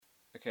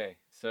Okay,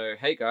 so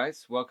hey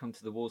guys, welcome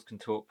to the Walls Can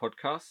Talk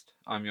podcast.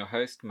 I'm your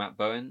host, Matt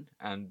Bowen,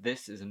 and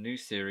this is a new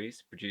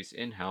series produced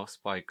in-house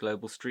by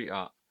Global Street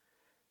Art.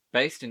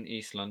 Based in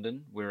East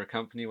London, we're a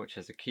company which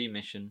has a key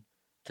mission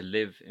to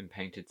live in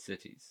painted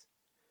cities.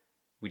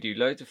 We do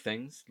loads of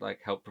things,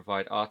 like help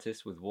provide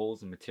artists with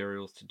walls and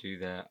materials to do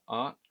their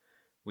art.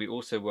 We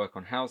also work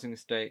on housing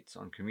estates,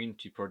 on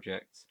community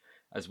projects,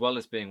 as well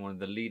as being one of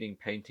the leading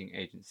painting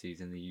agencies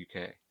in the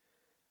UK.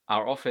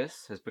 Our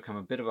office has become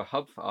a bit of a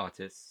hub for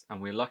artists, and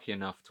we're lucky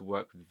enough to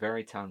work with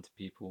very talented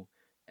people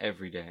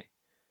every day.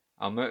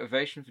 Our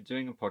motivation for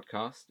doing a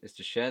podcast is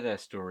to share their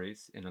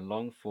stories in a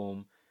long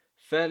form,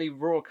 fairly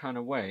raw kind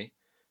of way,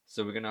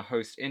 so we're going to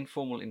host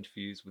informal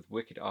interviews with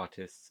wicked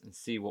artists and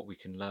see what we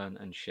can learn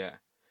and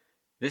share.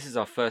 This is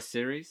our first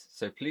series,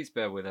 so please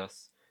bear with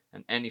us,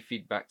 and any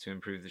feedback to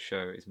improve the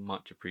show is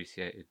much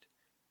appreciated.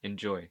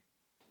 Enjoy.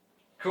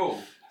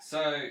 Cool.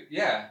 So,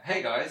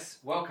 hey guys,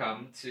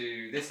 welcome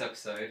to this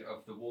episode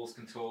of the Walls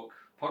Can Talk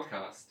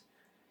podcast.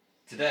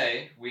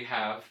 Today we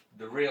have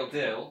The Real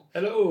Deal.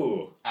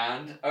 Hello.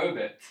 And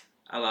Obit.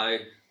 Hello.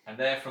 And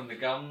they're from the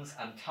Gums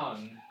and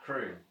Tongue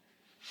crew.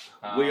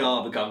 We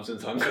are the Gums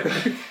and Tongue crew.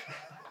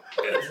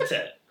 That's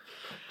it.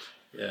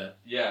 Yeah.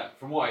 Yeah,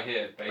 from what I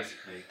hear,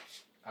 basically.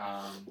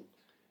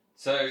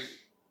 So,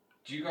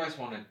 do you guys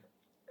want to,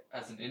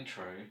 as an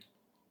intro,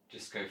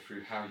 just go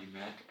through how you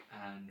met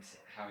and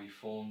how you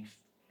formed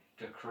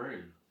the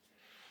crew?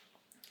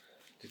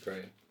 The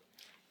crew.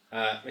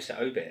 Mr.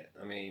 Obit.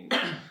 I mean,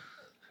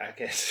 I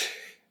guess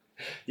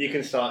you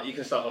can start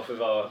off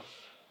with our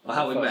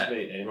How we first met,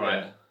 meeting,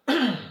 right?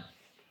 yeah.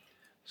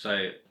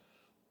 So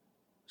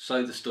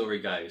the story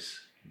goes.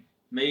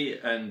 Me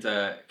and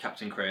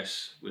Captain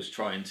Chris was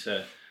trying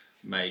to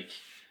make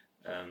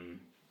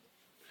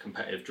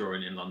competitive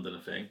drawing in London a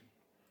thing,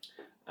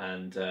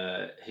 and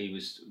he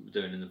was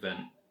doing an event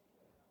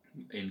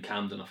in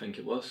Camden, I think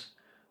it was,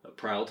 at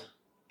Proud.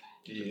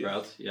 Yes.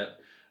 Proud, yeah.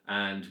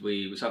 And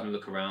we was having a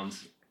look around,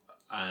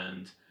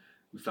 and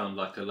we found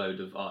like a load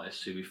of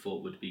artists who we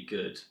thought would be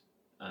good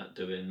at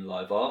doing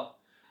live art.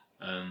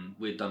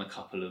 We'd done a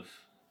couple of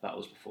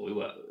battles before.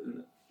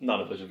 None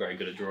of us were very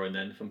good at drawing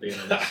then, if I'm being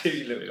honest.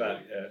 You look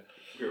back, yeah.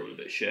 We were all a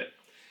bit shit.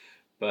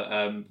 But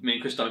me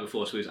and Chris done it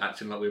before, so we was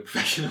acting like we were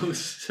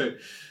professionals. So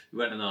we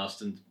went and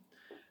asked, and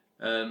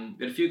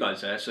we had a few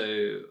guys there. So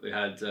we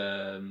had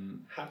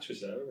Hatch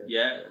was there, wasn't it?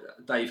 yeah,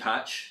 Dave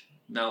Hatch,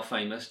 now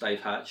famous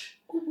Dave Hatch,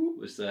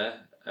 was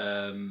there.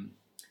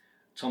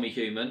 Tommy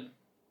Human,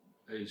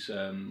 who's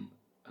an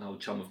old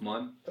chum of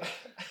mine,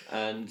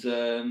 and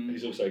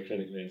He's also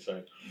clinically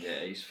insane.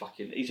 yeah,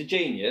 he's a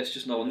genius.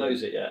 Just no one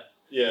knows it yet.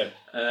 Yeah.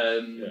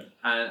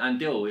 And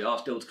Dill, we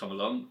asked Dill to come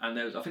along, and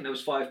I think there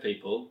was 5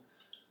 people.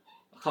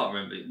 I can't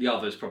remember. The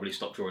others probably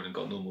stopped drawing and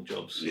got normal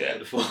jobs. Yeah.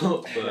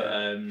 Before,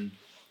 but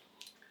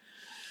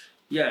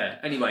yeah.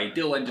 Anyway,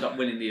 Dill ended up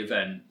winning the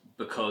event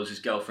because his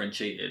girlfriend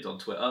cheated on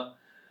Twitter.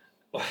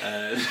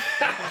 I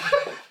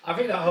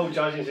think that whole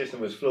judging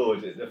system was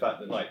flawed. The fact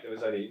that there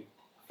was only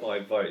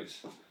 5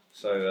 votes.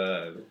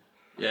 So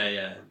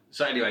Yeah.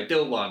 So anyway,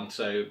 Dill won.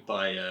 So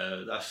by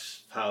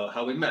that's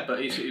how we met. But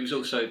it was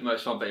also the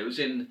most fun. But it was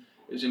in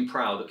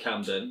Proud at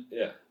Camden.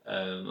 yeah.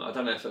 I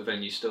don't know if that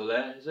venue's still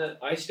there. Is it?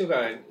 It's still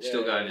going.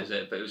 Still going, is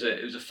it? But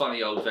it was a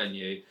funny old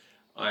venue.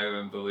 I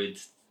remember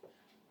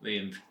me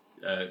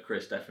and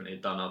Chris definitely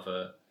had done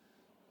other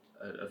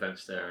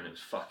events there, and it was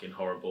fucking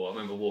horrible. I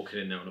remember walking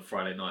in there on a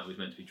Friday night. We was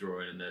meant to be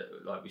drawing,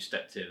 and we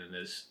stepped in, and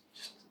there's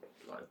just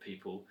like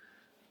people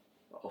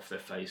off their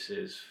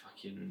faces,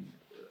 fucking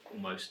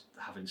almost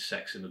having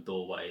sex in the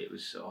doorway. It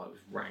was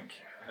rank.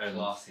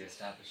 Classy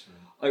establishment.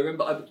 I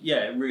remember,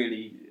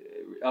 really.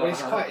 Well,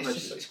 it's quite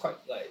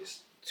like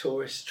it's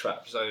tourist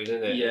trap zone,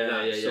 isn't it?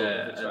 Yeah. It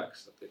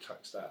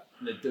attracts that.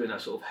 And they're doing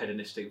that sort of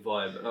hedonistic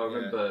vibe. And I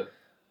remember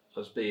I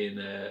was being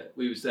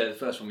we was there. The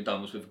first one we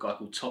done was with a guy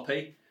called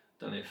Toppy.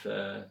 Don't know if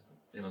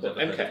anyone's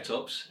ever heard of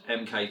Tops.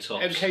 MK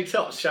Tops. MK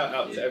Tops. Shout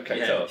out to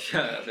MK Tops.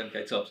 Shout out to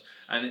MK Tops.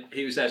 And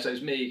he was there. So it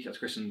was me,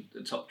 Chris, and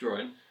Top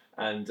drawing,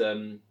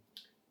 and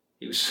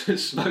he was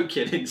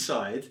smoking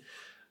inside.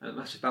 And a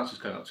massive bouncer was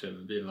going up to him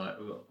and being like,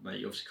 "Oh, mate,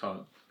 you obviously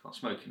can't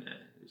smoke in here."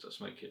 He's like,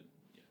 smoking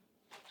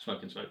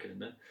in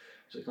there.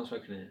 So you can't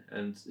smoke in here.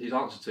 And his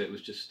answer to it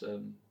was just,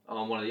 I'm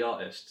one of the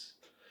artists.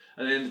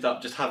 And they ended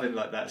up just having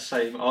like that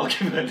same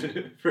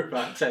argument for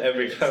about 10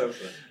 minutes.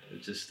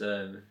 Just,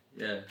 one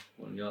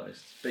of the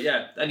artists. But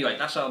yeah, anyway,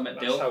 that's how I met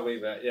Dill. That's how we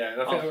met, yeah.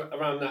 And I think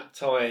around that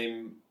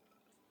time,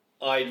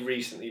 I'd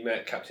recently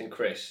met Captain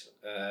Chris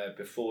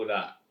before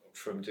that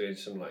from doing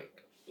some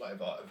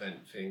live art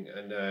event thing.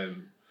 And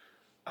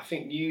I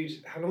think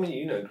how long have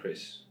you known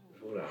Chris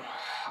before that?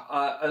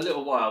 A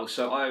little while.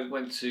 So I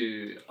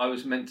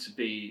was meant to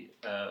be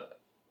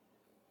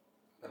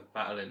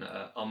battling at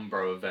an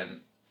Umbro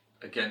event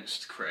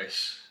against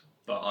Chris,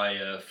 but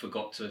I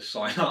forgot to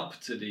sign up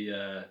to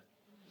the.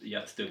 You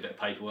had to do a bit of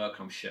paperwork.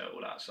 I'm shit at all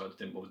that, so I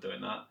didn't bother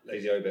doing that.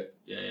 Lazy Obit.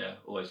 Yeah,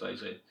 always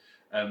lazy.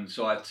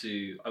 So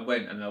I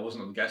went and I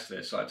wasn't on the guest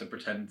list, so I had to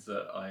pretend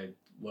that I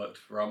worked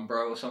for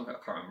Umbro or something.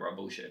 I can't remember. I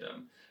bullshitted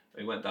them.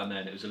 We went down there,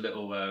 and it was a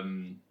little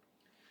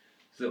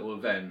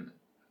event,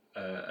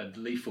 and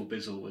Lethal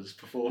Bizzle was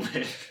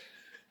performing,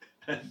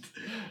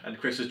 and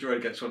Chris was drawing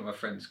against one of my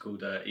friends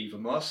called Eva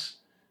Moss.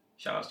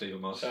 Shout out to Eva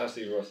Moss. Shout out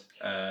to Eva Moss.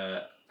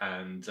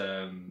 And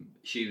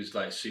she was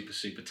like super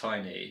super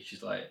tiny.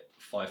 She's like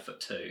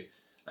 5'2",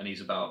 and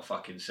he's about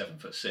fucking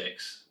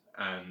 7'6".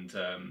 And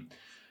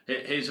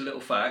here's a little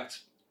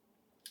fact.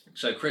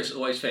 So Chris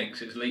always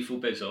thinks it's Lethal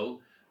Bizzle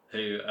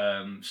who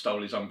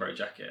stole his Umbro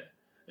jacket.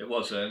 It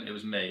wasn't. It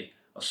was me.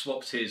 I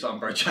swapped his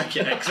Umbro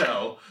jacket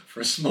XL for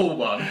a small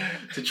one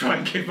to try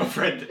and give my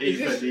friend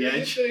Eva the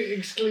edge. Is this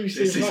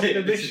exclusive? This is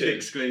it. This is edition?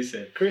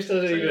 exclusive. Chris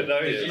doesn't even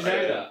know Did this. you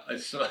know that?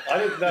 I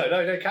didn't know.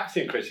 No,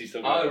 Captain Chris. He's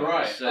talking about. Oh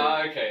right.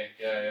 So- Okay.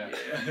 Yeah.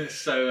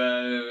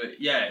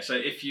 So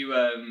if you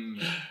I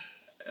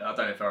don't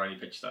know if I already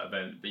pitched that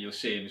event, but you'll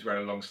see him. He's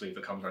wearing a long sleeve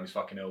that comes around his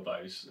fucking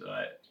elbows.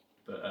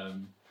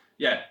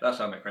 That's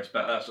how I met Chris.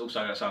 But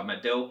that's how I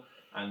met Dill.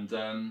 And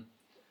then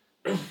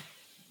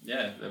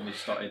we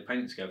started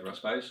painting together, I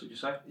suppose. Would you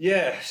say?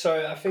 Yeah.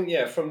 So I think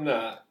from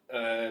that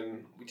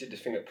we did the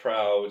thing at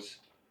Proud,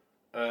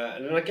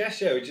 and then I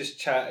guess we're just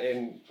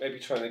chatting, maybe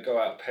trying to go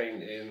out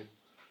painting.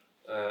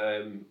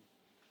 I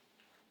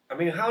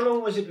mean, how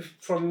long was it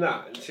from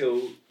that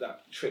until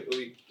that trip where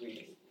we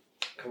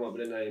come up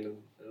with a name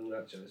and all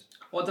that jazz?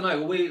 Well, I don't know.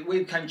 Well, we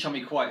became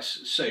chummy quite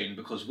soon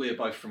because we're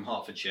both from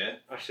Hertfordshire.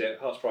 That's it.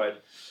 Heart's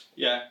Pride.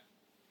 Yeah.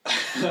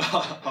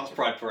 Heart's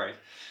Pride Parade.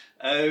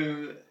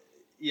 We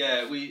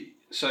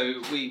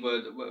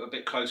were a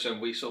bit closer and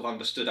we sort of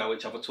understood how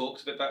each other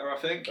talked a bit better, I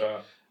think.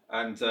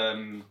 And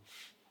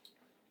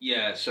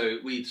so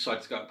we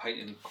decided to go out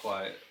painting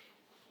quite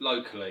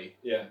locally.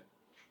 Yeah.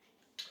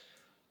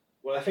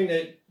 Well, I think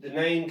that the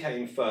name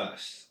came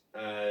first,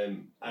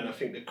 and I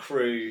think the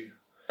crew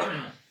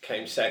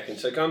came second.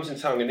 So Gums and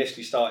Tongue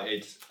initially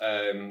started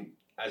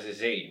as a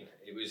zine.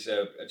 It was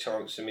a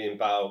chance for me and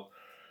Bao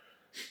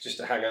just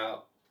to hang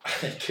out,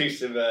 do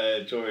some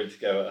drawing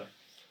together.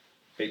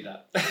 Beat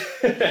that.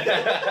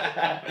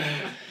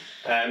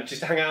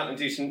 Just to hang out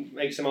and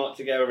make some art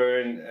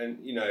together, and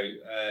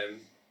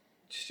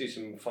just do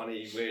some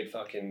funny, weird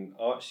fucking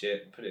art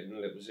shit and put it in a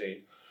little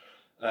zine.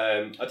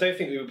 I don't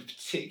think we were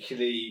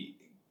particularly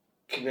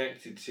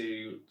connected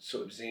to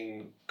sort of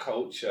zine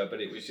culture, but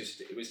it was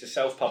the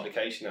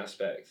self-publication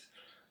aspect.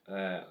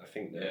 I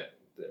think that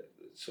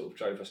sort of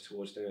drove us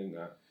towards doing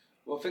that.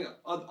 Well, I think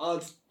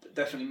I'd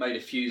definitely made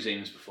a few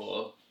zines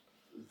before.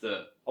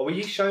 Oh, well,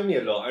 you showed me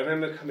a lot. I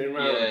remember coming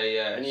around,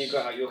 yeah, and you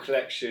got out your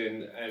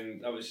collection,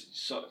 and I was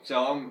so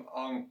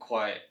I'm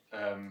quite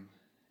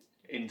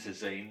into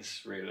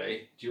zines,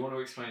 really. Do you want to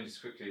explain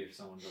just quickly if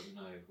someone doesn't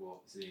know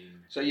what zine?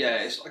 So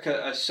yeah, it's like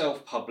a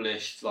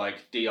self-published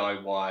like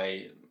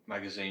DIY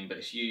magazine, but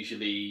it's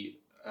usually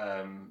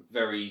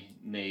very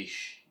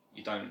niche.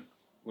 You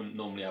wouldn't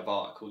normally have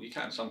articles. You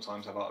can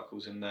sometimes have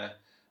articles in there,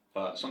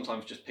 but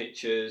sometimes just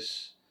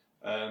pictures.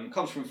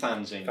 Comes from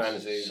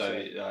fanzines. So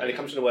and it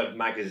comes from the word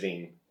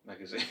magazine.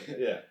 Magazine.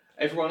 Yeah.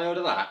 Everyone heard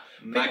of that?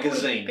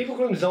 Magazine. People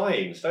call them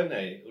zines, don't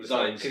they?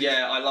 Zines.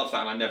 Yeah, I love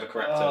that, and I never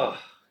correct it. Oh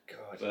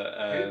God.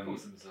 But Who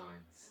calls them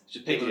zines?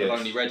 just people who've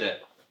only read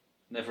it,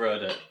 never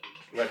heard it.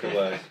 Read the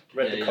word.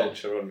 Read the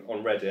culture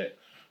on Reddit.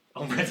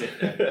 On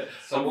Reddit. Yeah.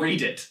 So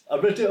read it. I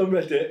read it on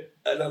Reddit,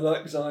 and I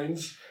like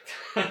zines.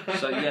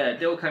 So yeah,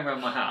 Dill came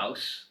around my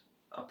house.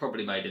 I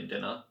probably made him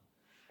dinner,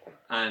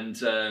 and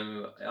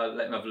I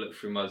let him have a look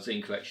through my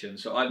zine collection.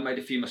 So I'd made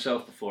a few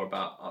myself before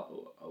about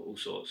all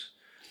sorts.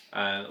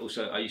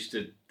 Also, I used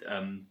to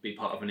be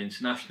part of an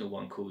international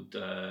one called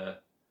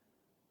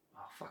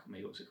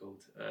what's it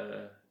called?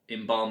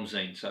 Embalm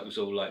Zine. So it was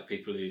all like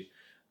people who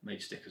made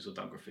stickers or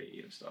done graffiti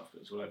and stuff. It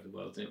was all over the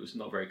world, and it was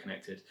not very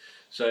connected.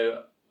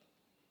 So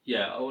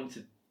yeah, I wanted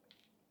to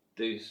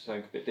do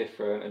something a bit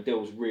different, and Dill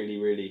was really,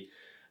 really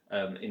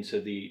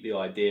into the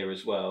idea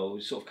as well.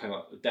 We sort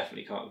of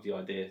definitely came up with the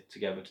idea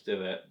together to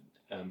do it,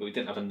 but we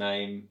didn't have a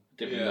name,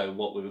 didn't really know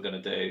what we were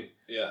going to do.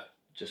 Yeah.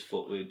 Just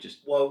thought we'd just.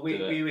 Well,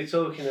 we were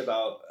talking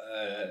about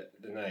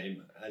the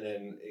name, and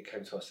then it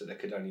came to us that there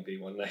could only be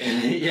one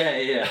name.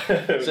 yeah.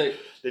 So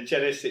the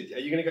genesis. Are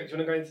you going to go? Do you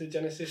want to go into the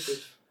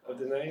genesis of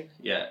the name?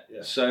 Yeah.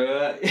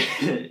 So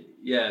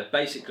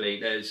basically,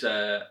 there's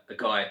a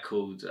guy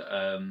called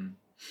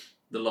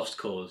The Lost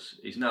Cause.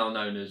 He's now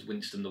known as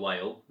Winston the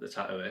Whale, the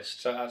tattooist.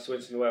 So that's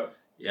Winston the Whale.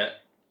 Yeah.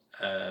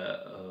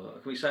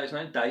 Can we say his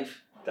name?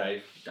 Dave.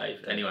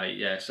 Anyway,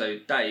 yeah. So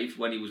Dave,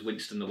 when he was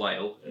Winston the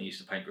Whale, he used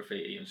to paint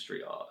graffiti and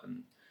street art,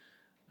 and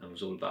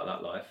was all about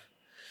that life.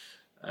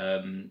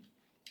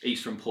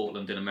 He's from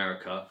Portland in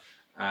America,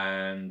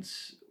 and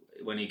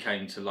when he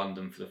came to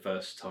London for the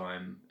first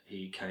time,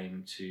 he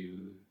came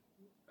to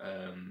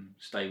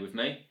stay with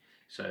me.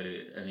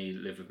 And he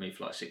lived with me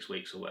for like 6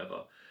 weeks or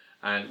whatever.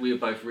 And we were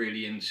both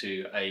really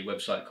into a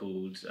website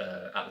called,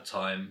 at the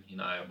time,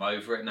 I'm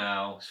over it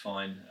now, it's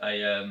fine,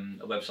 a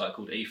website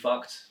called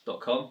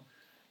efucked.com.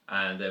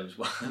 And there was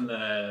one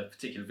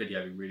particular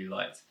video we really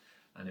liked,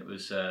 and it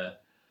was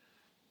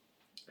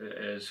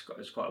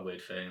quite a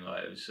weird thing.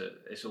 Like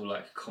it's all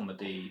like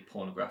comedy,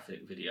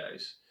 pornographic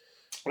videos.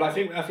 Well, I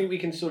think we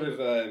can sort of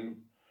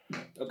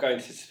not go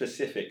into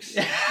specifics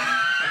of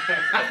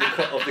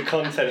the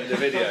content of the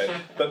video,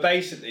 but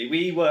basically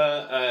we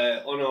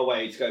were on our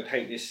way to go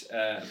paint this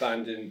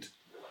abandoned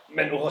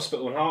mental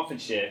hospital in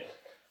Hertfordshire,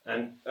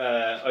 and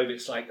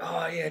Obit's like,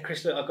 "Oh yeah,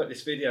 Chris, look, I've got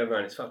this video,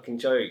 man. It's fucking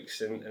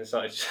jokes," and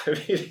started showing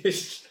me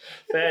this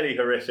fairly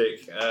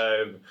horrific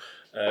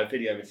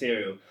video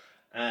material.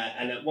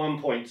 And at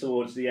one point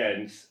towards the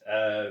end,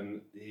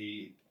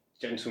 the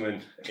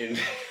gentleman in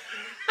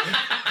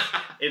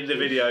in the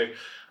video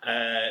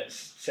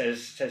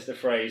says the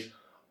phrase,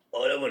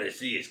 "All I want to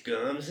see is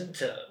gums and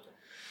tongue,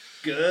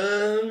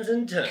 gums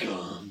and tongue,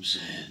 Gums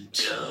and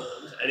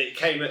tongue." And it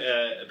came at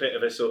a bit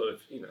of a sort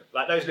of,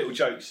 like those little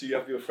jokes you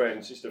have with your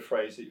friends, just a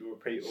phrase that you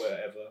repeat or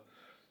whatever.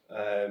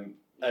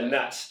 And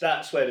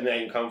that's where the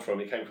name come from.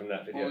 It came from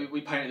that video. Well,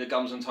 we painted the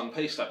gums and tongue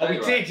piece that Oh, day,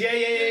 we right? did,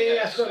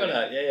 yeah. I forgot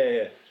about that.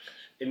 Yeah.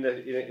 In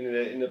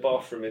the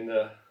bathroom in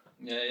the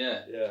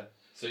Yeah.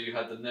 So you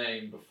had the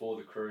name before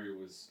the crew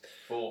was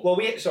formed. Well,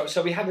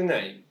 so we had a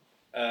name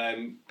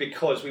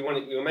because we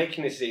were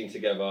making this zine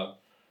together,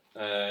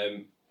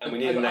 and we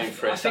needed a name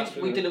for it. I think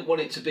we didn't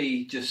want it to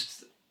be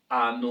just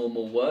our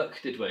normal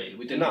work, did we?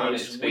 We didn't No, want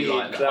it it was to be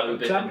weird.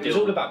 like It was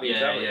all about being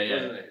collaborative, yeah.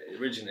 wasn't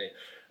it? Originally,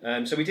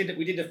 so we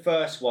did the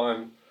first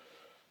one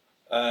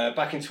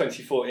back in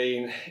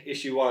 2014,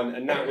 issue 1,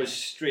 and that was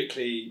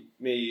strictly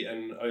me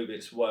and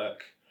Obit's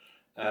work.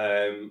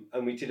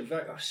 And we did a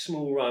very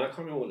small run. I can't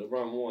remember what the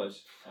run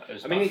was. It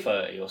was about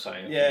 30 or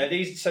something. Yeah,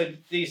 these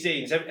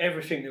zines,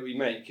 everything that we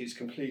make is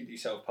completely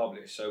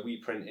self-published. So we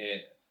print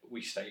it,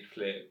 we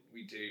staple it,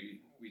 we do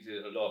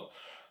it a lot.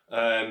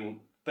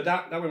 But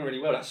that went really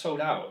well. That sold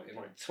out in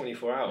like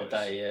 24 hours. A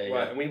day, yeah.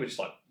 Right, and we were just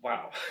like,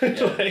 wow. Yeah,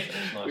 like,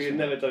 nice, we had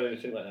never done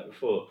anything like that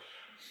before.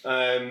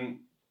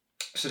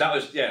 So that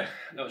was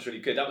really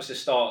good. That was the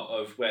start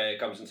of where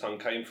Gums and Tongue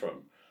came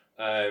from.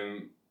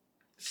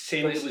 But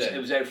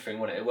it was everything,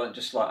 wasn't it? It weren't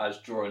just like I was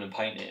drawing and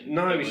painting.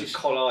 No, it was just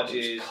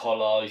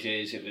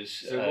collages. It was.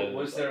 So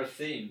was there a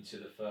theme to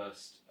the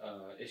first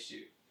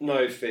issue?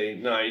 No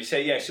theme, no. So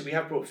we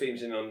have brought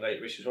themes in on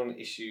later issues. We're on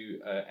issue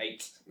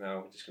 8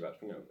 now. Just about to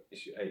bring up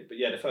issue 8. But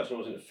yeah, the first one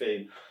wasn't a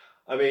theme.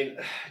 I mean,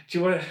 do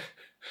you want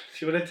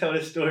to tell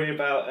the story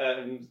about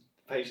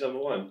page number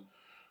 1?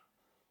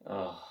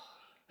 Oh,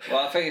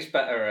 well, I think it's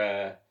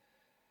better.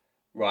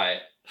 Right,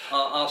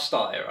 I'll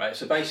start it. Right,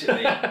 so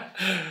basically,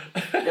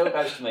 it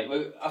goes to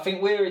me. I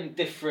think we're in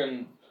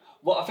different.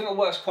 What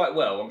works quite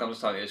well on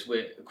Gums and Tongue is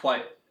we're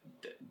quite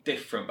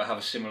different but have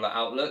a similar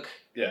outlook.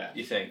 Yeah.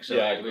 You think so?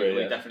 Yeah, I like, agree,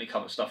 we definitely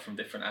come at stuff from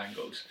different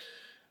angles.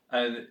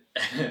 And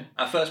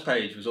our first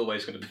page was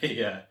always going to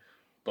be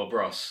Bob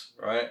Ross,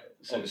 right?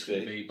 So Obviously.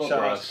 it's going to be Bob Shout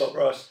out Ross. to Bob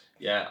Ross.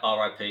 Yeah,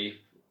 R.I.p.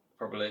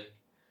 Probably.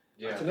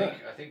 Yeah,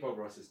 I think Bob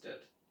Ross is dead.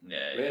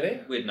 Yeah. Really?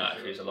 Yeah. We'd know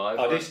if he was alive.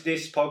 Oh, right?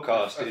 this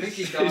podcast I think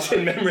he is died.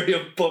 in memory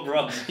of Bob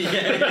Ross.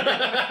 Yeah.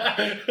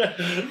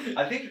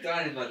 I think he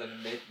died in like the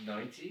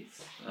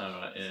mid-90s. All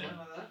right. Yeah. Something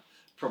like that.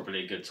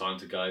 Probably a good time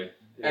to go.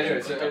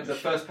 Anyway, so the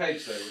first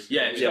page though was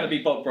Yeah, it was going to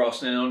be Bob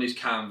Ross, and then on his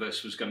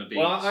canvas was going to be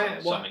something I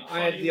had funny,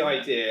 the right?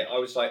 idea. I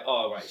was like,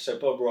 oh right, so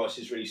Bob Ross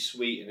is really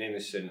sweet and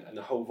innocent, and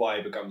the whole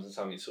vibe of Gums and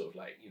Tongue is sort of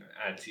like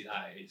anti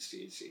that.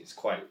 It's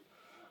quite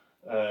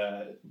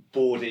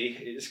bawdy.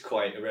 It's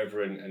quite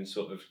irreverent and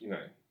sort of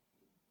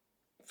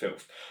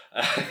filth.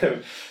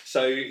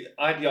 So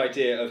I had the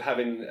idea of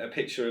having a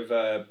picture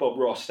of Bob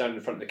Ross standing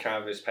in front of the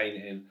canvas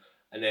painting,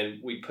 and then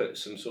we put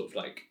some sort of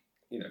like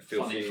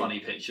filthy, funny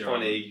picture,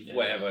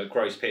 whatever,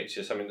 gross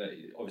picture, something that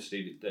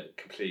obviously the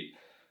complete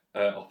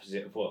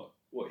opposite of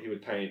what he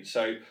would paint.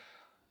 So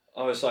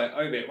I was like,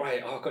 Obit,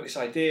 right, I've got this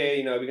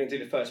idea, we're going to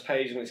do the first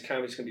page on this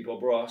canvas, it's going to be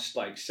Bob Ross,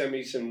 like send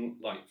me some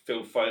like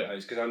field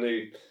photos, because I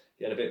knew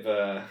he had a bit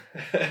of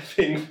a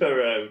thing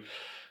for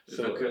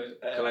sort of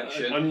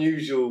collection,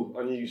 unusual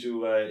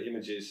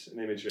images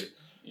and imagery.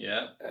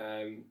 Yeah.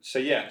 So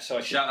I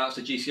Shout outs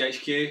to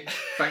GCHQ.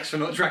 Thanks for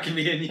not dragging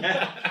me in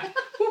yet.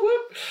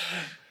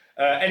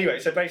 Anyway,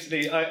 so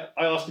basically, I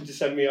asked him to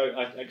send me.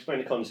 I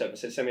explained the concept. I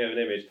said, send me over an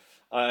image.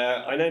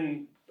 I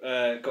then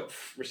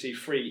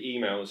received 3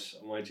 emails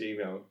on my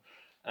Gmail,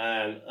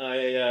 and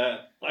I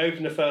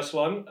opened the first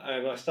one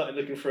and I started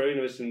looking through, and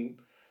there was some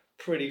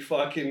pretty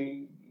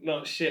fucking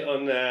not shit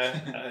on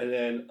there. And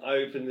then I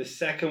opened the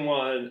second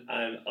one,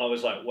 and I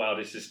was like, wow,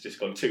 this has just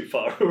gone too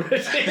far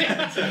already.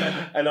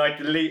 And I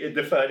deleted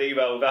the third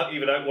email without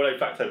even. Well, in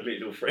fact, I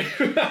deleted all 3.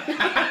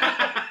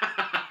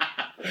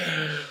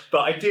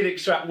 But I did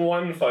extract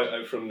one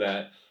photo from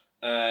there,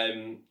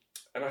 and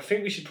I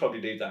think we should probably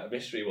leave that a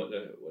mystery. What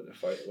the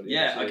photo? What the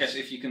Yeah, image I is. guess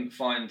if you can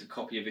find a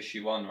copy of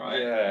issue 1,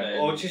 right? Yeah, then...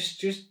 or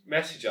just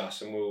message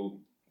us and we'll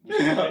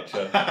see the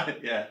picture.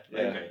 Yeah,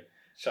 maybe.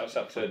 Shouts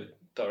out to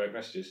direct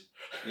messages.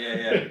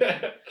 Yeah.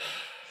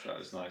 That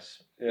was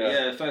nice.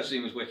 Yeah, the first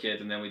scene was wicked,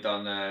 and then we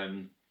done.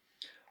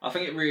 I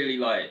think it really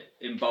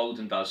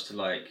emboldened us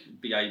to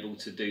be able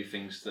to do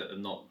things that are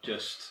not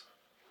just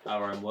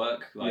our own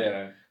work.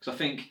 Because I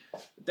think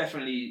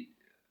definitely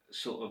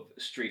sort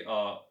of street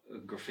art,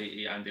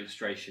 graffiti, and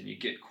illustration, you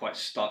get quite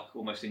stuck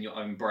almost in your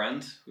own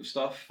brand with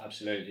stuff.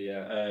 Absolutely,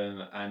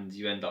 yeah. And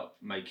you end up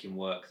making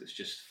work that's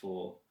just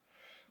for.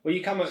 Well,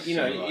 you come up, you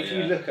know, Similar, if yeah.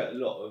 you look at a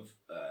lot of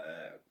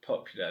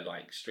popular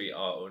like street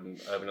art or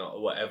urban art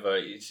or whatever,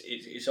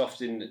 it's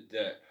often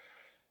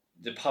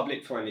the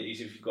public find it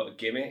easy if you've got a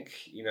gimmick,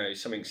 you know,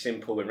 something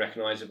simple and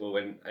recognisable,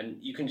 and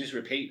you can just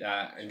repeat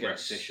that and get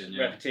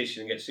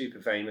repetition and get super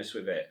famous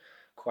with it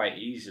quite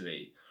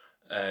easily.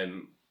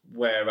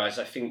 Whereas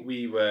I think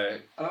we'd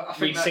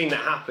seen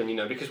that happen, you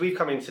know, because we've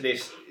come into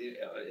this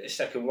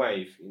second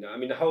wave, you know. I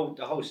mean, the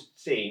whole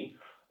scene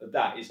of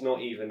that is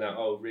not even that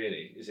old,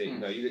 really, is it? You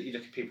know, you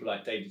look at people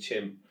like David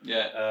Chim.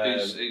 Yeah,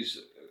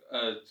 who's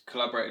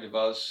collaborated with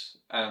us,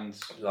 and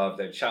love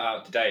them. Shout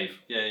out to Dave.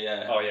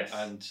 Yeah. Oh yes.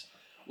 And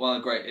one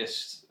of the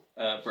greatest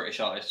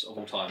British artists of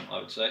all time, I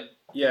would say.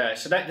 Yeah.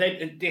 So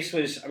this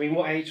was. I mean,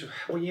 what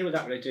year was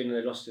that? When they were doing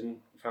the Lost and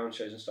Found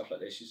shows and stuff like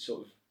this? It's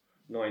sort of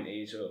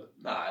 90s or.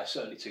 Nah, it's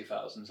early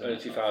 2000s. Early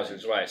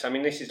 2000s, right? So I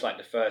mean, this is like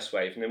the first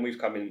wave, and then we've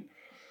come in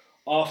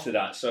after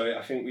that. So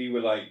I think we were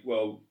like,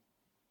 well.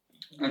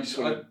 And I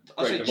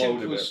say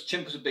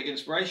Chimp was a big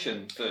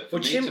inspiration for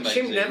me to make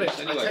Chimp never.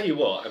 anyway. I tell you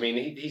what. I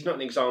mean, he's not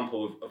an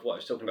example of what I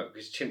was talking about,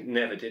 because Chimp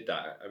never did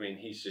that. I mean,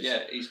 he's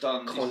just he's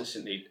done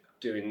constantly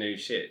doing new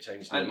shit,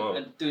 changing the mold,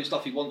 and doing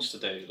stuff he wants to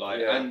do,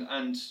 like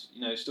and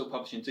you know, still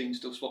publishing zines,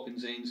 still swapping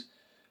zines,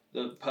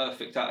 the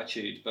perfect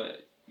attitude.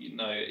 But you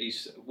know,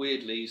 he's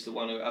the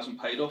one who it hasn't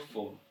paid off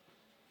for.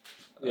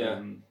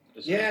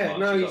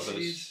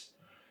 He's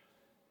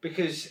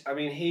because I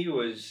mean, he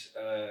was.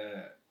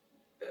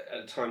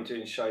 At the time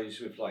doing shows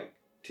with like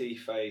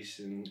T-Face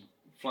and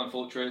Flying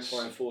Fortress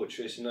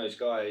and those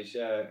guys,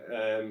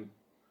 but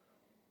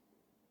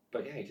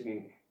yeah, he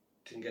didn't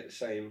get the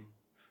same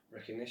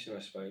recognition, I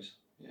suppose.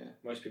 Yeah,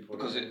 most people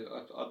because I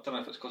don't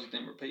know if it's because he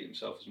didn't repeat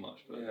himself as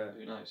much, but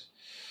who knows.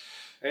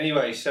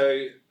 Anyway,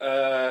 so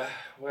where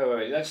were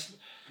we?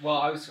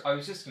 Well, I was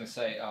just going to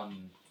say,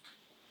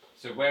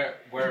 so where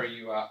are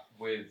you at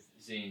with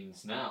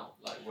zines now?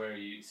 Like, where are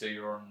you? So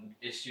you're on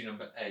issue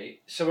number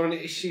 8. So we're on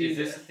issue. Is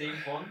this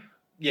themed one?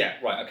 Yeah,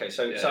 right. Okay,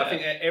 so I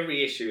think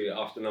every issue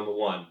after number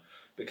 1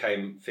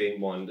 became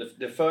theme 1.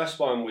 The first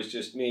one was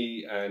just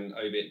me and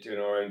Obit doing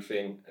our own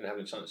thing and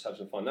having a chance to have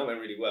some fun. That went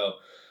really well,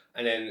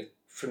 and then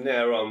from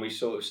there on we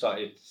sort of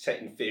started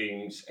setting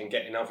themes and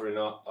getting other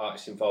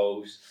artists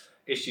involved.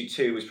 Issue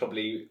 2 was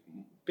probably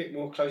a bit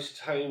more closer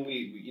to home.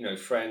 We you know,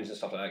 friends and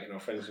stuff like that, getting our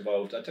friends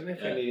involved. I don't know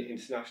if any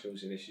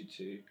internationals in issue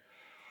 2.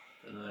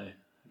 I don't know.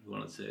 We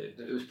wanted to.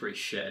 It was pretty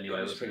shit anyway.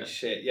 It was pretty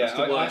shit. Yeah, that's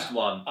the worst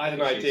one. I had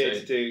an idea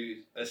to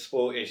do a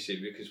sport issue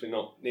because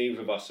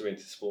neither of us are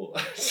into sport.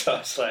 So I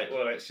was like,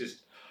 well, let's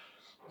just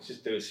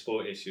do a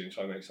sport issue and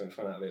try and make something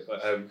fun out of it.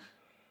 But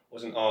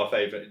wasn't our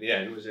favourite in the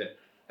end, was it?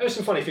 There were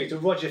some funny things. The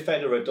Roger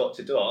Federer dot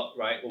to dot,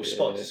 right, or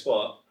spot to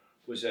spot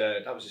was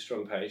a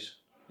strong page.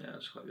 Yeah,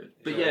 that's quite good.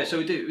 But yeah, so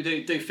we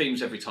do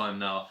themes every time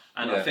now,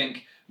 and I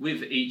think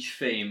with each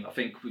theme, I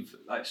think we've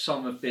like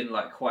some have been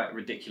like quite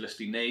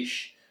ridiculously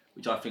niche,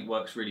 which I think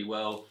works really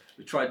well.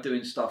 We tried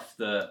doing stuff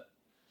that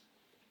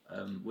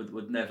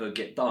would never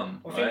get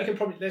done. I think we can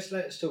probably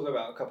let's talk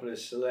about a couple of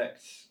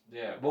select.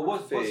 Yeah. Well,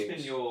 what's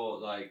been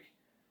your like?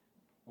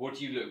 What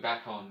do you look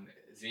back on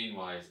zine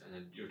wise, and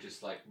then you're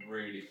just like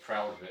really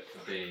proud of it for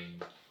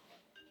being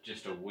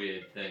just a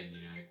weird thing,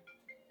 you know?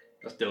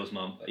 That's Dill's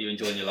mum. Are you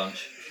enjoying your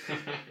lunch?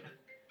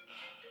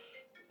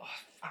 Oh,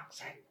 fuck's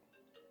sake.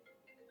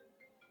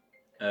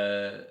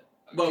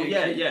 Well,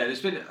 yeah.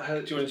 There's been. Do you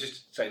want to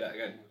just say that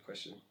again?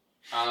 Question.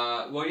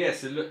 Well, yeah.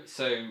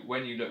 So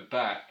when you look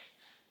back,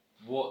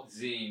 what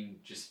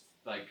zine just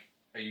like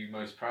are you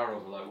most proud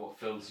of? Or, like, what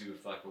fills you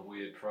with like a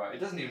weird pride?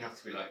 It doesn't even have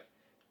to be like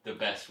the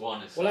best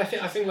one. Well, I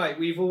think like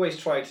we've always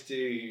tried to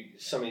do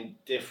something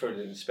different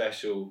and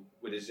special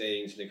with the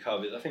zines and the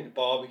covers. I think the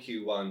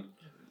barbecue one.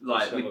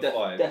 Like we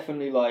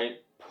definitely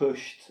like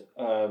pushed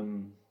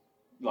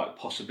like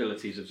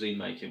possibilities of zine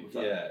making with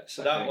that. Yeah,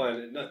 so that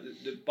one,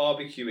 the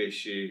barbecue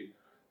issue,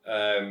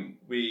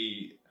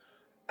 we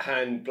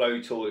hand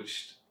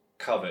blowtorched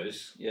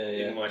covers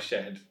in my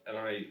shed, and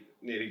I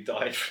nearly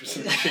died from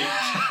some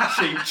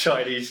cheap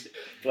Chinese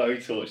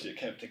blowtorch that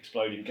kept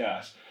exploding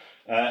gas.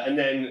 And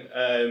then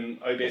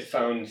Obit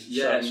found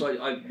so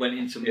I went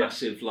into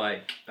massive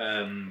like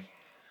I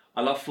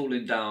love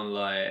falling down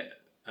like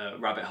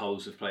rabbit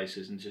holes of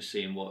places and just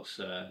seeing what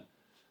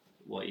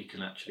you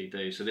can actually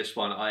do. So this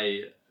one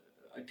I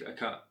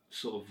cut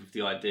sort of with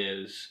the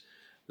ideas.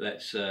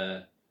 Let's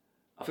I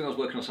think I was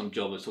working on some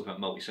job. I was talking about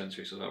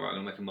multi-sensory, so I was like, right, I'm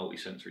gonna make a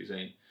multi-sensory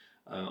zine.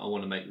 I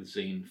want to make the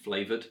zine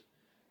flavoured.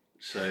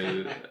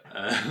 So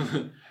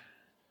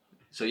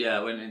so yeah,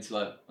 I went into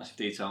like massive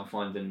detail and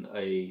finding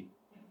a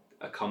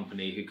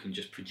company who can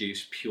just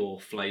produce pure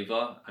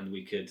flavour, and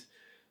we could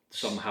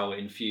somehow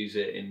infuse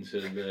it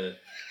into the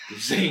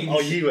zines.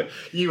 Oh,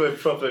 you were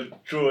proper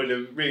drawing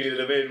them, reading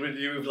them in, weren't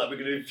you? Like, we're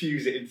going to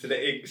infuse it into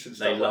the inks and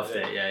stuff. They loved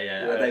it,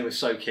 yeah. They were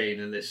so keen,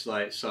 and it's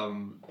like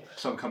some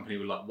company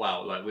were like,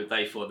 wow, like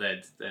they thought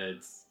they're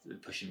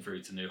pushing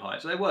through to new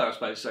heights. So they were, I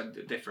suppose, so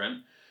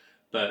different.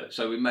 But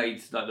so we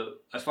made, like,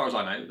 as far as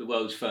I know, the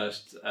world's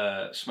first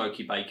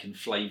smoky bacon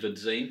flavoured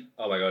zine.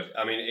 Oh my god!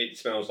 I mean, it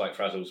smells like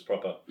Frazzles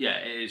proper. Yeah,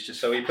 it is just.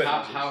 So we put.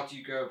 How do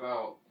you go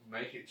about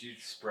making it? Do you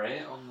spray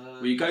it on the?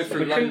 Well, you go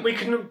through. We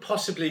couldn't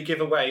possibly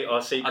give away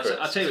our secrets.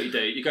 I'll tell you what you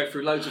do. You go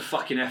through loads of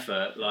fucking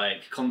effort,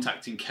 like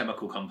contacting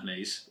chemical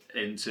companies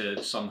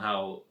into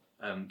somehow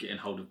getting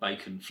hold of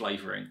bacon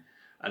flavouring,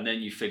 and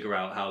then you figure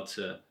out how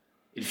to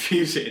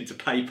infuse it into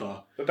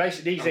paper. But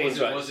basically, these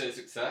zines was it a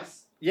success?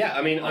 Yeah,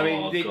 I mean,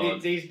 God.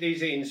 these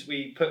zines,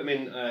 we put them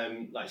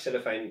in like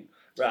cellophane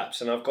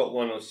wraps, and I've got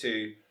one or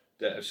two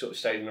that have sort of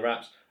stayed in the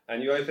wraps.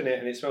 And you open it,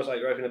 and it smells like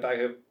you're opening a bag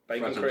of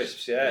bacon Frazzles.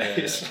 crisps. Yeah,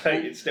 it's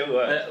like it still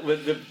works. Well,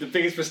 the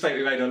biggest mistake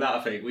we made on that,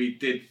 I think, we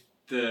did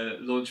the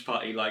launch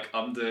party like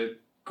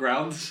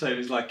underground, so it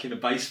was like in a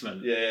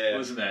basement, Yeah.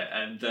 wasn't it?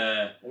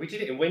 And We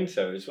did it in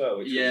winter as well.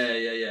 Which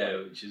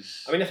was, which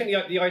is. I mean, I think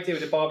the idea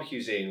with the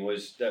barbecue zine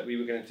was that we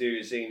were going to do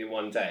a zine in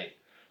one day.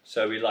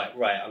 So we're like,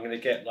 right, I'm going to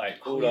get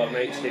like all our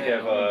mates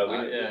together.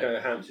 We're going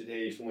to Hampstead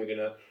Heath, and we're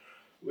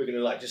gonna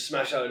like just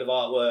smash out of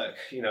artwork,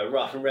 you know,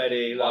 rough and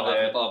ready. While Love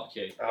having it. a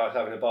barbecue. I was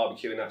having a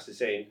barbecue, and that's the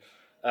scene.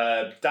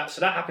 So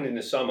that happened in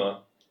the summer,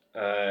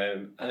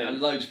 and then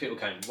And loads of people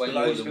came. Way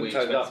more loads of than we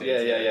people turned up.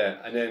 expected. Yeah.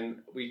 And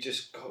then we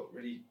just got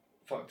really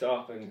fucked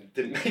up and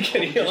didn't make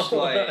any Just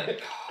artwork.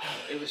 like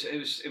it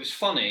was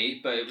funny,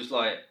 but it was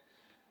like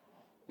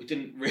we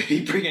didn't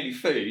really bring any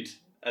food,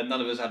 and none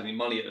of us had any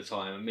money at the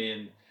time. And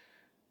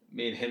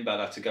me and Himbad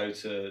had to go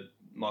to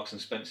Marks and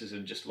Spencer's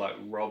and just like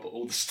rob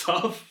all the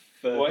stuff.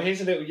 Well, here's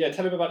a little. Yeah,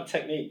 tell him about the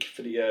technique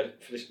for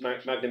this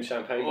Magnum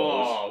champagne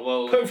bottles. Oh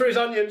well, Put him through his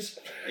onions.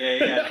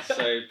 yeah.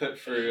 So put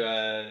through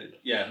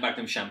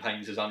Magnum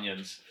champagnes as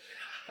onions,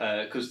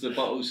 because the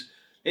bottles.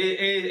 It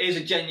is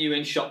a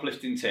genuine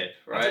shoplifting tip,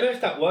 right? I don't know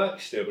if that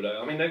works still,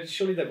 though. I mean,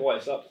 surely they've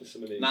wised up to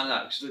some of these. No.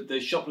 'Cause the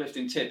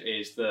shoplifting tip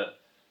is that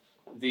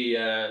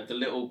the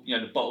little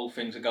the bottle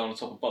things that go on the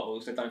top of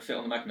bottles, they don't fit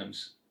on the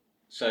Magnums.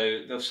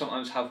 So they'll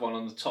sometimes have one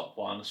on the top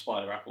one, a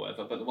spider wrap or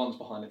whatever, but the ones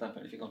behind it don't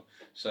put anything on.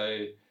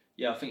 So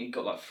yeah, I think you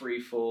got like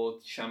 3-4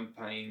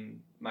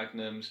 champagne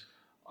Magnums.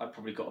 I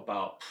probably got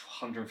about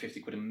 150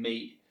 quid of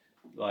meat,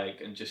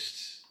 like, and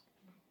just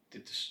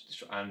did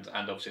this, and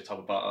obviously a tub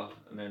of butter,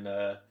 and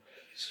then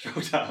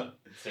strolled out.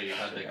 So you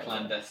had the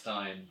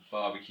clandestine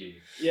barbecue.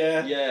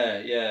 Yeah.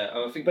 Yeah.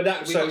 I think, But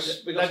that we so got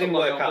that didn't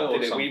work on out, bill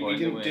did at it? some We point,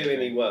 didn't do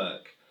any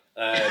work.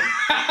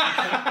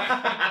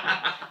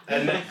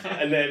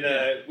 And then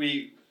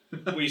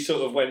we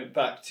sort of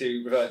revert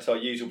to our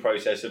usual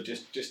process of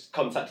just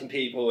contacting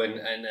people and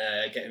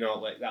getting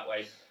artwork that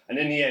way. And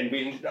in the end,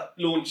 we ended up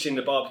launching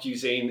the barbecue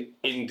zine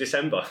in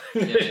December,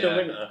 in the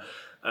winter.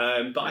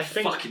 But I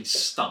think fucking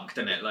stunk,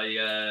 didn't it? Like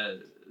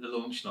the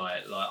launch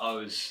night, like I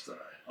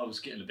was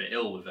getting a bit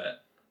ill with it.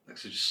 Like,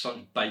 so just such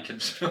bacon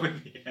smell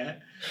in the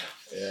air.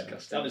 Yeah,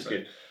 Disgusting, that was but-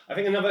 good. I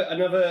think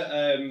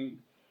another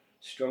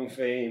strong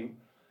theme.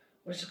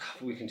 What's a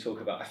couple we can talk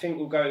about? I think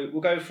we'll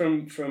go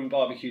from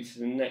barbecue to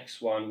the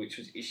next one, which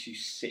was issue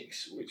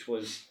 6, which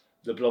was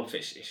the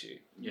blobfish issue.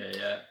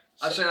 Yeah.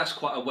 I'd say that's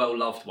quite a well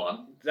loved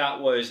one. That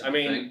was, I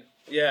mean, think.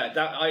 yeah.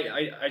 That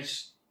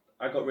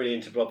I got really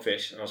into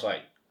blobfish, and I was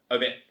like, oh,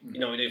 bit, you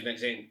know what we do for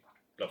next scene?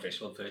 Blobfish.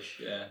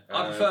 Swordfish, yeah.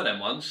 I prefer them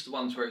ones, the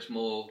ones where it's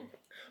more.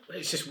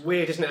 It's just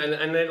weird, isn't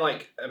it? And they're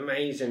like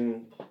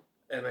amazing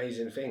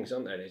things,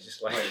 aren't they? They're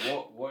just like.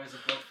 Wait, what is a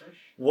blobfish?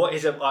 What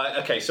is a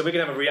okay? So we're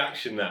gonna have a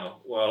reaction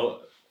now.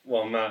 Well,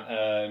 Matt,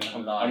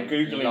 I'm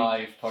googling.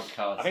 Live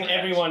podcast. I think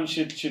everyone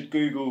should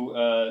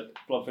Google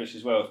blobfish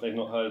as well if they've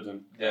not heard of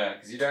them. Yeah,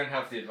 because you don't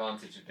have the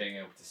advantage of being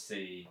able to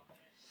see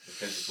the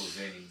physical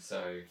zine.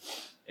 So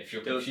if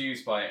you're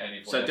confused by any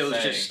of what So they're Dill's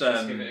saying,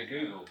 just, give it a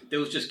Google.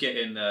 Dill's just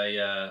getting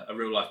a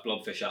real life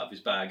blobfish out of his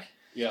bag.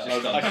 Yeah,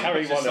 Just I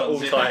carry one at all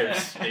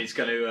times He's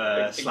going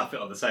to slap it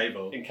on the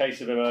table. in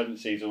case of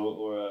emergencies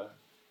or a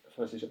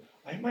first issue.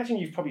 I imagine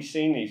you've probably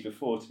seen these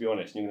before, to be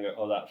honest. And you're gonna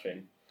go, oh, that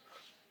thing.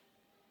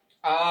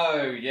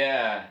 Oh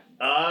yeah.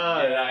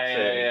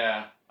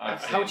 Yeah.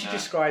 How would you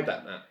describe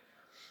that, Matt?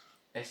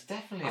 It's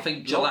definitely. I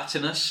think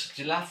gelatinous.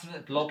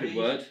 Gelatinous blobby. Good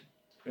word.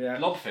 Yeah,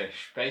 Blobfish,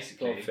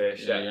 basically.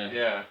 blobfish.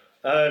 Yeah.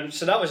 Yeah.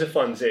 So that was a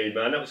fun zine,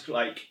 man. That was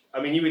like,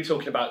 I mean, you were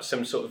talking about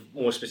some sort of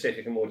more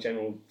specific and more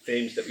general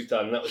themes that we've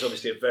done. And that was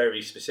obviously a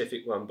very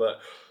specific one, but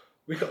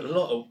we got a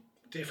lot of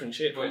different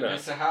shit from that.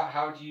 So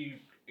how do you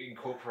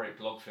incorporate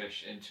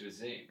blobfish into a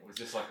zine? Was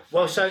this like a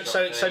Well, so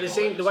Photoshop the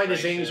thing or zine, the way the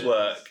zines illustrations?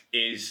 work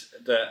is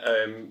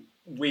that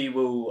we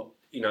will,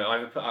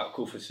 either put out a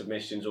call for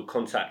submissions or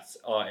contact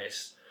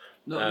artists.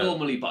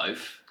 Normally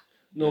both.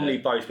 Normally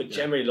Yeah. both, but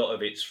generally a lot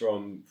of it's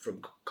from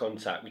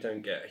contact. We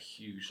don't get a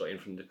huge lot in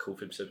from the call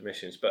for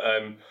submissions, but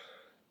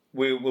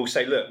we'll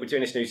say, look, we're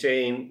doing this new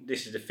zine.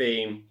 This is the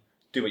theme.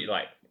 Do what you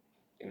like.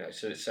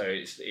 So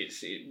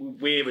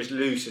we're as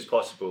loose as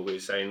possible. We're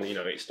saying,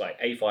 it's like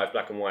A5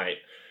 black and white,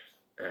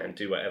 and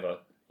do whatever.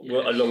 Yeah.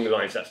 Well, along the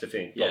lines, that's the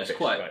thing. Yeah, it's Blobfish,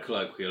 quite right?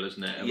 colloquial,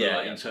 isn't it? And Yeah,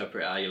 we'll yeah.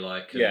 interpret it how you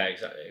like. And Yeah,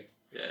 exactly.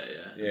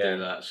 do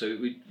that. So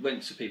we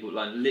went to people,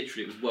 like,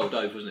 literally it was world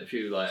over, wasn't it? A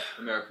few like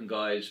American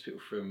guys, people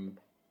from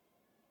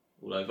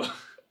all over.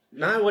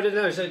 No, I don't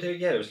know. So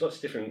there was lots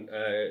of different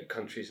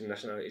countries and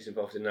nationalities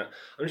involved in that.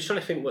 I'm just trying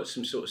to think what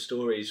some sort of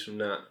stories from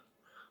that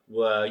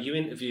were. You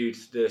interviewed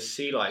the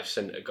Sea Life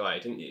Centre guy,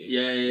 didn't you?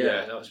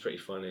 Yeah. That was pretty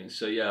funny.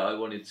 So I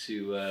wanted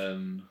to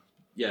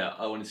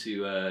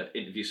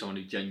interview someone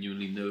who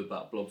genuinely knew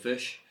about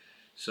blobfish.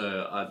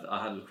 So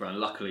I had a look around.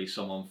 Luckily,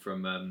 someone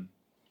from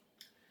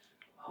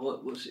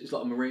it's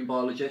like a marine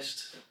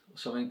biologist or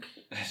something.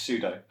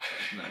 Pseudo.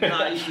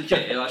 No, he's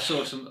legit. I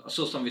saw some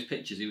of his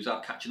pictures. He was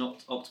out catching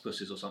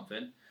octopuses or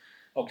something.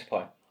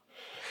 Octopi.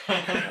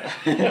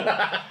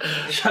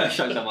 Shows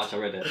how much I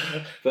read it.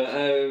 But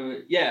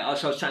I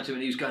was chatting to him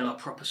and he was going like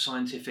proper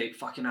scientific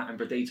fucking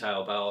Attenborough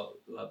detail about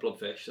like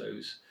blobfish. So it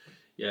was,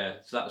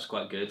 so that was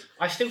quite good.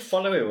 I still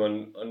follow him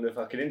on the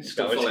fucking Instagram.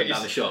 Still following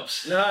down the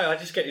shops. No, I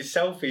just get his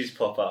selfies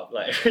pop up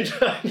like every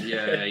time.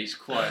 Yeah, he's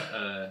quite.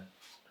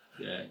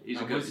 He's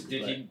a good.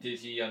 Did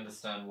he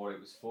understand what it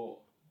was for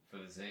the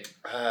zine?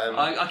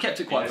 I kept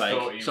it quite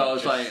vague. So I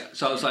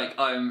was like,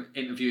 I'm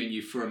interviewing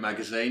you for a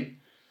magazine.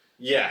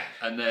 Yeah.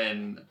 And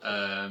then.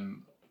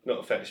 Not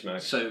a fetish mag.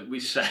 So we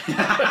set.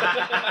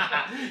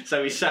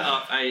 So we set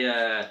up a.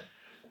 I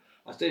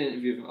was doing an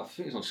interview with him, I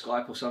think it was on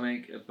Skype or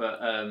something, but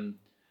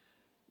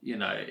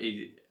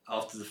he,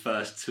 after the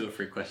first 2 or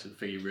 3 questions, I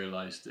think he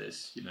realised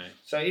this.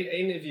 So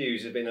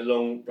interviews have been a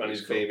long running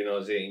theme in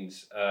our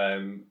zines.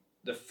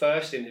 The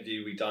first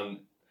interview we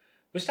done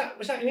was that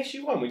in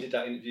issue 1. We did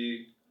that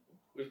interview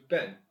with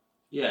Ben.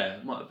 Yeah,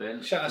 it might have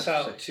been. Shout us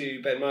out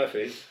to Ben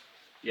Murphy.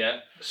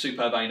 Yeah,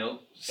 superb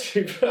anal.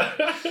 Super.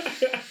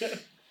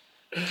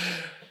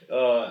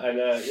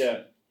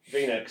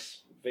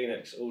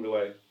 V-necks all the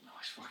way.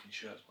 Nice fucking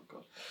shirts, my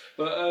god.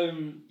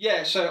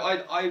 But so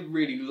I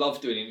really love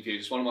doing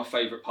interviews. It's one of my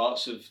favourite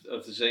parts of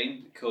the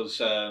zine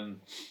because I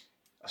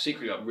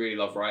secretly really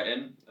love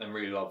writing and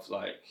really love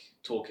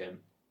talking.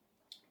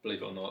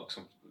 Believe it or not,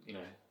 because I'm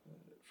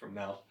from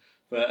now.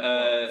 But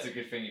it's a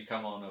good thing you've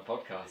come on a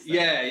podcast.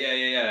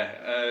 Yeah.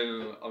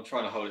 I'm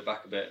trying to hold it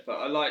back a bit, but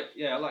I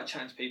like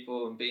chatting to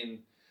people and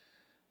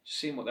just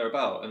seeing what they're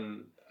about,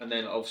 and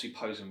then obviously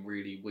posing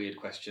really weird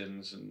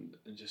questions and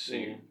just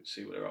see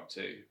what they're up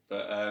to.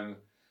 But I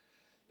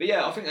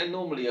think they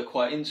normally are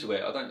quite into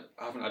it. I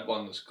haven't had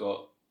one that's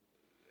got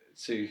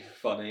too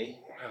funny.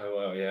 Oh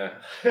well, yeah.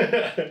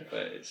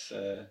 But it's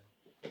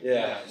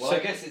Well, I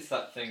guess it's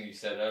that thing you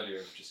said earlier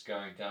of just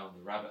going down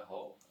the rabbit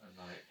hole and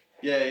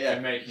if you're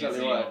making a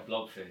zine on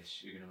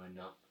blobfish, you're going to end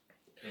up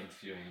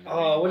interviewing.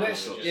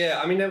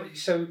 I mean,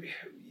 so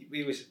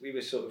we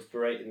were sort of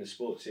berating the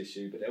sports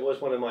issue, but there was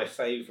one of my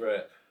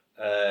favourite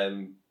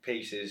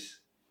pieces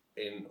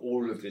in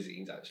all of the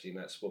zines actually in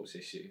that sports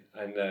issue,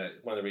 and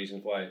one of the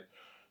reasons why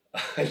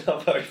I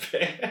love OP.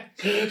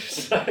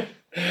 So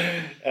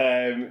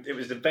it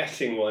was the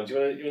betting one. Do you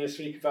want to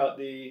speak about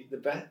the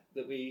bet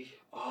that we?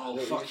 Oh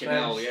fucking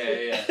hell!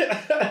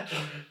 Yeah.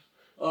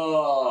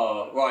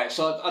 Oh right.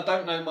 So I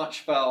don't know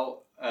much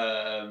about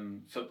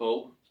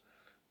football.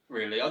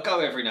 Really, I go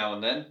every now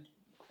and then.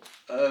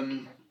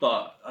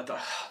 But I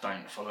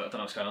don't follow it. I don't know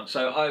what's going on.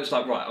 So I was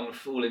like, right, I'm gonna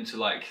fall into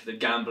the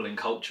gambling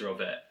culture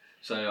of it.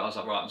 So I was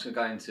like, right, I'm just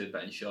gonna go into a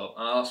betting shop.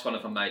 And I asked one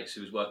of my mates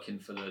who was working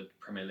for the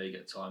Premier League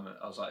at the time.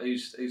 I was like,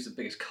 who's the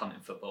biggest cunt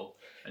in football?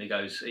 And he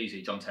goes,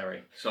 easy, John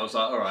Terry. So I was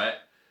like, all right,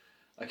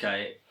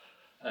 okay.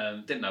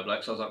 Didn't know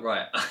bloke, so I was like,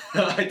 right.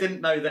 I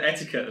didn't know the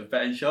etiquette of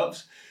betting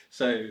shops,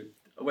 so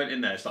I went in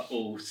there. It's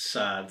all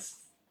sad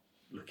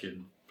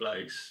looking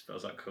blokes. But I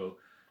was like, cool.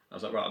 I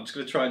was like, right, I'm just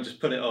gonna try and just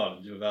put it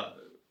on without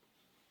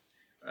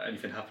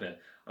anything happening.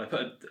 And I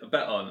put a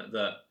bet on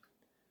that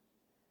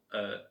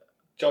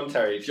John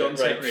Terry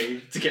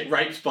to get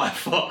raped by a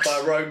fox. By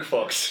a rogue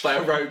fox. By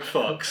a rogue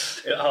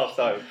fox. At half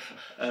time.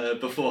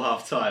 Before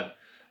half time.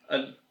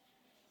 And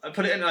I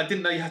put it in and I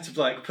didn't know you had to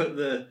put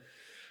the...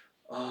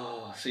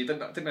 Oh, so you didn't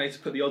know you had to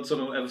put the odds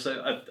on or whatever.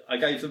 So I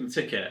gave them the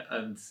ticket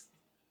and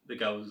the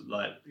girl was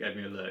gave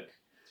me a look.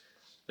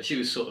 But she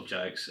was sort of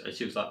jokes. And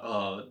she was like,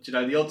 oh, do you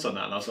know the odds on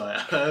that? And I was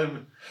like,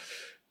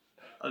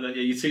 and then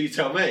you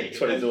tell me.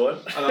 20 to 1.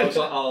 And I was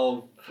like,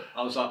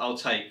 I'll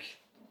take...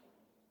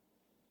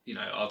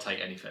 I'll take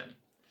anything.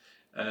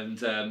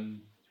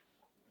 And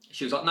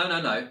she was like,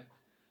 no.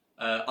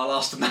 I'll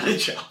ask the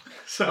manager.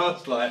 So I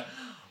was like,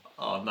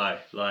 oh no,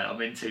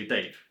 I'm in too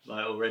deep,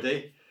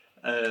 already.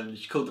 And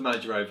she called the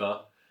manager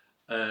over,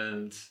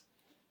 and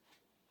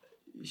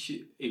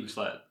he was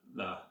like,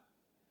 no,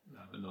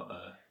 we're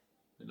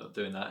not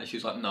doing that. And she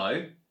was like,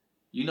 no,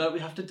 you know what we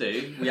have to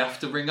do? We have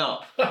to ring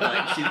up.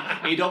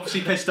 He'd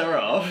obviously pissed her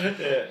off,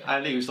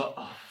 and he was like,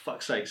 oh,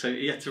 fuck's sake. So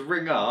he had to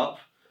ring up.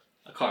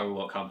 I can't remember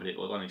what company it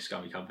was, one of these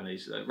scummy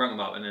companies. Rang them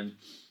up, and then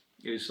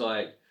he was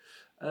like,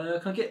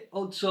 can I get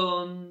odds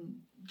on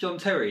John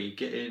Terry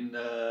getting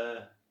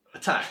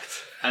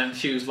attacked? And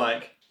she was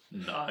like,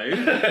 no,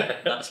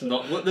 that's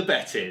not what the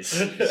bet is.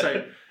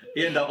 So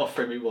he ended up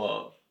offering me,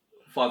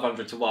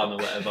 500 to 1 or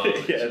whatever.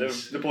 Yeah,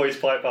 the boys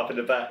pipe up in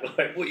the back,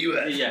 what you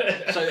at?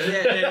 Yeah, so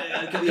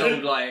I got the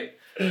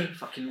old,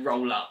 fucking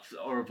roll up,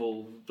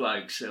 horrible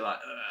blokes. They're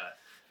like,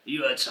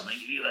 You heard something.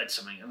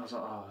 And I was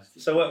like, oh.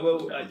 So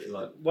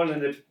Like- one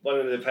of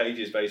the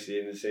pages basically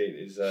in the scene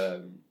is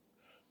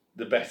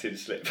the betting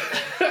slip.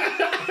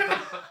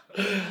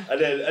 and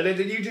then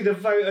you did a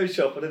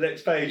Photoshop on the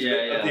next page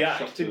of the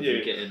act, didn't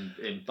you?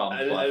 Getting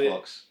bumped by a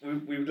fox.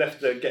 We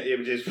left to get the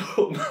images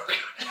for Mark.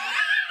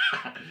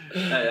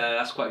 Yeah,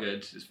 that's quite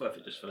good. It's worth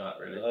it just for that,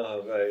 really.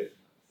 Oh, mate.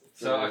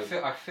 So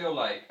I feel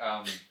like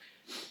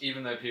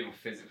even though people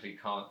physically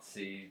can't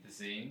see the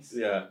zines,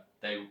 Yeah.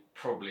 they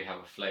probably have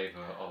a flavour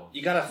of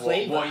You got a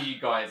flavour. what you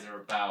guys are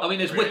about. I mean,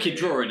 there's wicked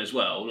drawing as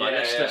well. Like,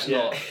 that's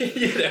not. Like,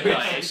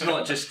 it's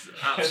not just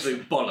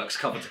absolute bollocks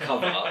cover to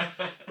cover.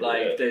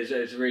 Like,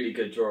 there's really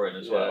good drawing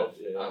as well.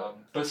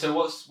 But so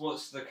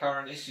what's the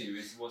current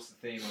issue? What's the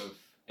theme of?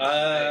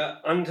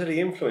 Under the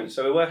Influence.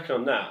 So we're working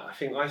on that. I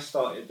think I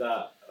started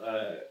that,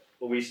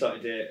 or we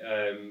started it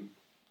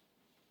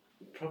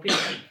probably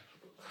like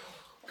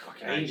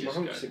 8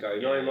 months ago,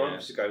 9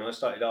 months ago, and I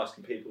started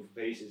asking people for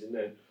pieces, and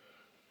then.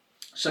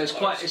 So it's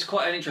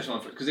quite an interesting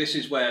one because this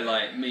is where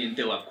like me and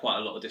Dill have quite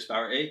a lot of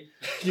disparity.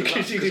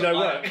 Because you do no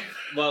work.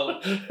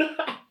 Well,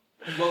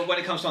 when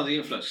it comes down to the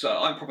Influence, so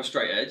I'm proper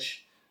straight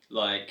edge,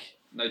 like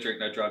no drink,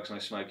 no drugs, no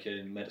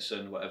smoking,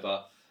 medicine,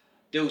 whatever.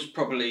 Dill's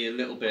probably a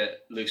little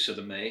bit looser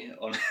than me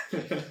on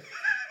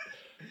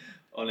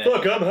on it.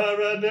 Fuck, I'm high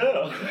right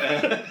now.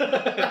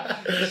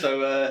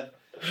 So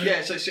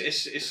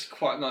it's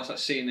quite nice like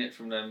seeing it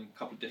from a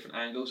couple of different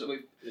angles.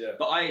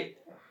 But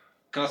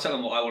can I tell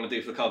them what I want to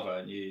do for the cover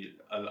and you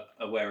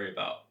are wary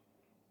about?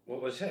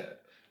 What was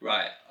it?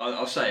 Right,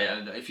 I'll say it,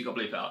 and if you got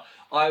to bleep it out,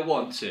 I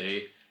want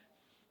to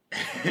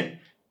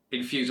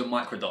infuse a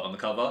microdot on the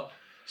cover.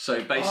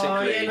 So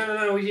basically,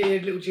 no, we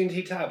did little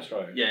G&T tabs,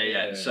 right?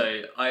 Yeah.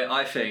 So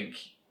I think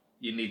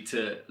you need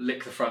to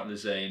lick the front of the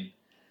zine,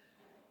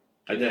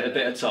 give it a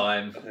bit of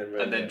time,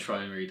 and then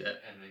try and read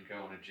it, and then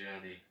go on a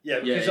journey.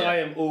 Yeah, because I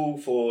am all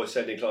for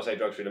sending Class A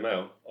drugs through the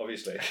mail,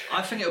 obviously.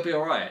 I think it'll be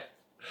all right.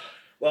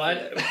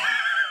 Well,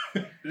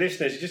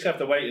 listeners, you just have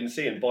to wait and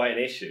see and buy an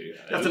issue.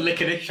 You have to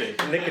lick an issue.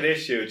 Lick an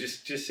issue,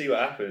 just see what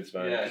happens,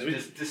 man. Yeah,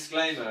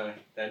 disclaimer,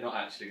 they're not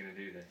actually going to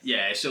do this.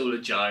 Yeah, it's all a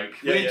joke.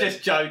 Yeah, We're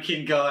just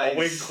joking, guys.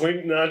 Wink,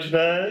 wink, nudge,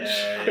 nudge.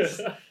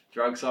 Yes.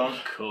 Drugs aren't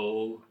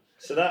cool.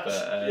 So that's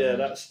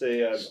that's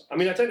the. I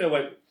mean, I don't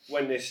know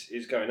when this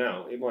is going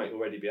out. It might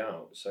already be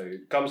out. So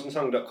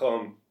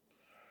gumsandtongue.com,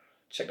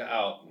 check that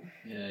out.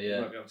 Yeah.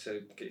 You might be able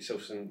to get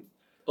yourself some.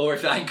 Or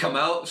if it ain't come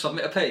out,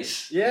 submit a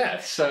piece. Yeah.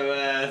 So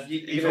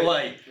either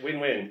way,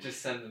 win-win.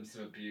 Just send them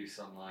some abuse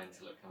online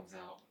till it comes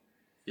out.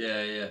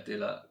 Yeah, do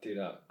that. Do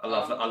that. I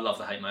love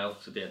the hate mail,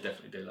 so yeah,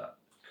 definitely do that.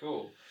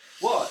 Cool.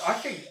 Well, I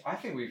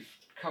think we've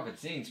covered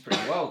zines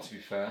pretty well, to be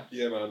fair.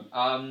 Yeah, man.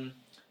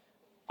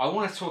 I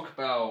want to talk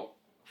about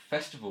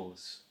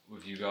festivals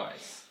with you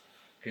guys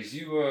because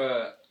you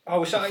were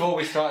before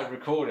we started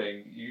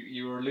recording.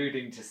 You were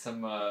alluding to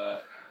some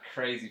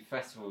crazy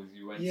festivals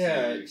you went to.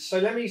 Yeah. So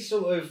let me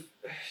sort of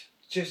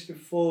just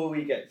before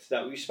we get to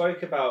that, we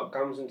spoke about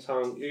Gums and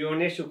Tongue. Your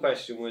initial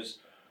question was,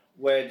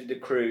 where did the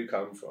crew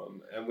come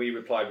from? And we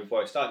replied with,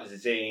 well, it started as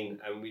a zine,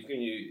 and we've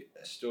given you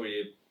a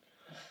story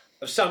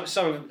of some of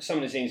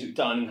the zines we've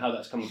done and how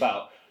that's come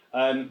about.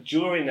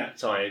 During that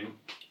time,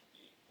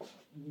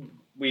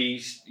 we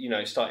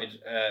started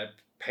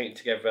painting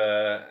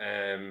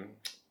together,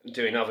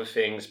 doing other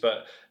things,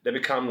 but they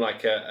become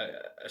like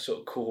a sort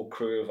of core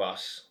crew of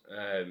us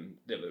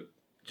that were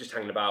just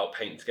hanging about,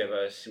 painting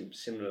together,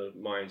 similar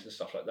minds and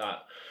stuff like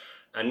that,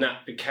 and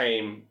that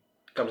became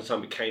Gums and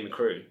Tongue became a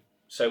crew.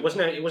 So it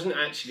wasn't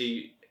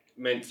actually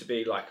meant to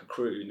be like a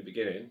crew in the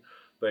beginning,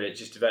 but it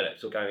just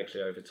developed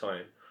organically over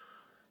time.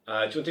 Do you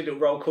want to do a little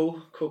roll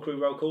call? Core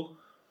crew roll call?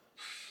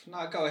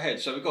 No, go ahead.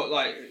 So we've got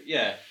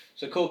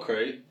so core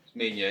crew, it's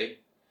me and you.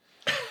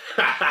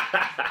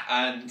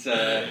 And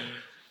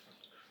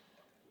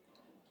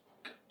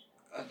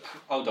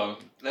hold on,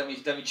 let me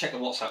check the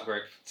WhatsApp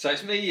group. So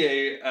it's me,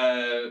 you,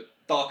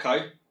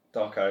 Darko,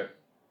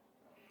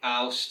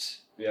 Oust,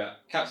 yeah,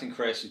 Captain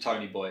Chris, and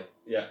Tony Boy.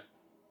 Yeah.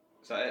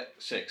 Is that it?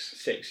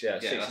 Six, yeah,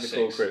 that's six is the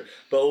core crew.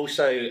 But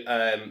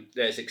also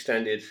there's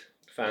extended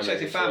family.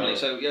 Extended family.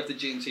 So we have the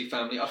G&T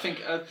family. I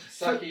think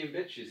Saki and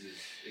Bitches is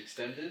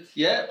extended.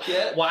 Yeah.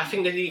 Well, I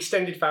think that the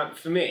extended family,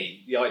 for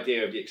me, the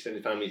idea of the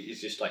extended family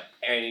is just like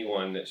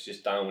anyone that's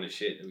just down with the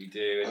shit that we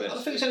do. And I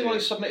think it's anyone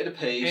who's submitted a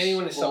piece.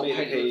 Anyone that's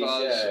submitted a piece, with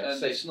us, yeah. And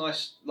So it's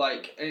nice,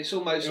 like, and it's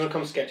almost... Anyone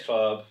come Sketch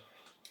Club.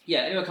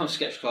 Yeah, anyone comes to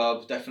Sketch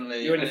Club,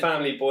 definitely. You're in the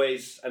family,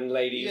 boys and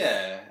ladies.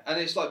 Yeah, and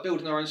it's like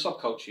building our own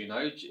subculture, you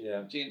know?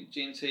 Yeah.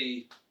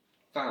 G&T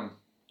fam.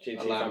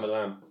 G&T fam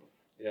lamb.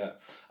 Yeah.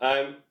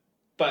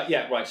 But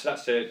yeah, right, so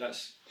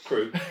that's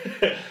crew.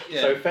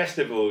 Yeah. So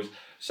festivals.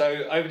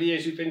 So over the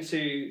years we've been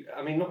to,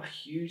 I mean, not a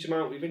huge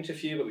amount, we've been to a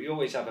few, but we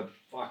always have a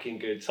fucking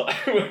good time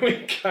when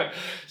we go.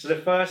 So the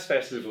first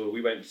festival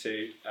we went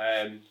to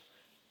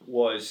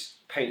was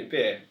Paint a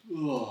Beer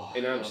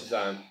in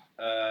Amsterdam.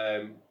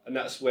 And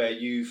that's where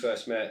you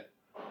first met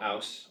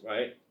Aus,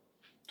 right?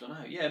 Don't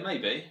know. Yeah,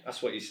 maybe.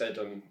 That's what you said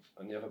on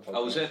the other podcast.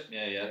 Oh, was it?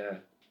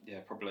 Yeah,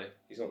 probably.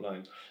 He's not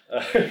lying.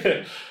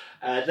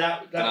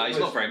 That No, was, he's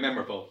not very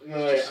memorable.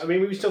 No, I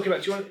mean, we was talking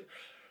about. Do you want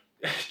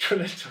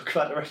to talk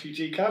about the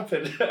refugee camp?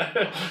 And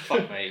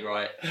Fuck me,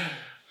 right?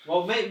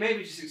 Well,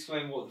 maybe just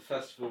explain what the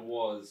festival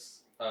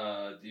was.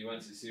 You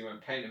went to, so you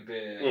went Paint and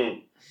Beer.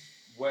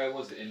 Where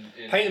was it? In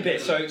Paint and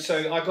Beer.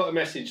 So I got a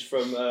message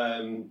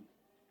from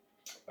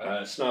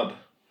Snub.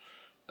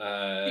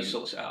 He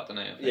sorts it out,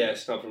 doesn't he? Yeah,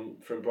 Snub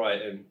from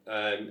Brighton,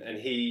 and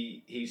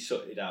he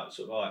sorted out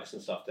sort of artists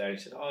and stuff there. And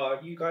he said, "Oh,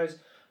 you guys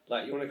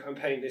like you want to come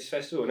paint this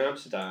festival in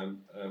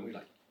Amsterdam?" We're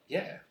like,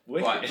 "Yeah."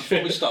 Right.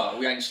 Before we start,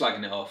 we ain't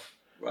slagging it off.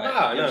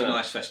 Right. It was a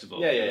nice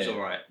festival. Yeah, it was all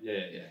right.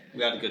 Yeah.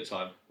 We had a good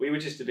time. We were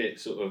just a bit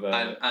sort of.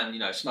 And you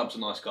know, Snub's a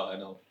nice guy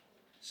and all.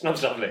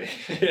 Snub's lovely.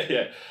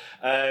 yeah.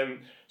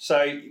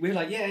 So we were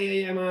like,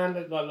 yeah, man,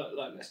 like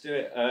let's do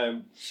it.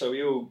 So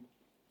we all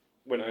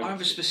went over. I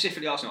remember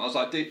specifically asking him. I was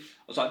like, do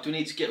we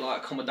need to get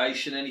like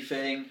accommodation,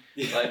 anything?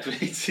 Yeah. Like, do we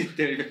need to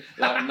do anything?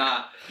 Like,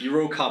 nah,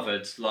 you're all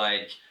covered.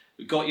 Like,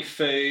 we got your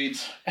food,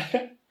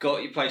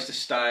 got your place to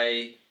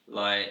stay.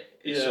 Like,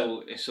 it's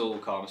all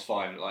calm. It's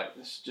fine. Like,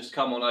 let's just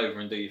come on over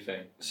and do your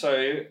thing.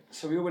 So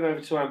we all went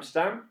over to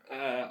Amsterdam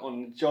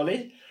on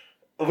Jolly.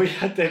 We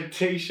had them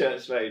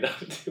T-shirts made up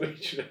to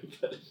each of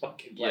them.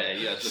 Fucking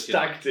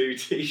stag do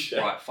T-shirt.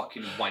 Right,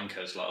 fucking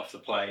wankers like off the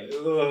plane.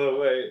 Oh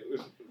wait,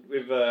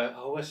 with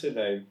what's her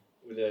name?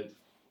 With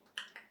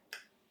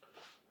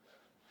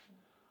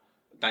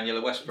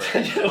Daniela Westbrook.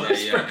 Daniela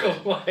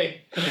Westbrook.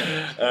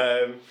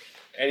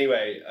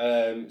 Anyway,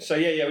 so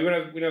we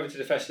went over to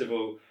the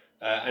festival,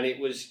 and it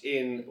was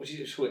in what's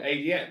it called,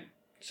 ADM.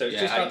 So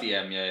it's just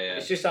ADM,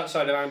 It's just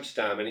outside of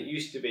Amsterdam, and it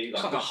used to be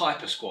it's like a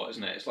hyper squat,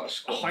 isn't it? It's like a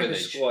squat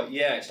village. Squat,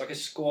 yeah. It's like a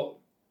squat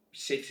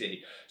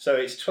city. So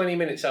it's 20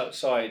 minutes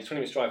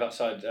drive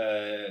outside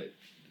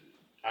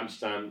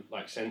Amsterdam,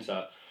 like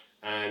centre,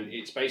 and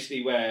it's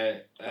basically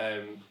where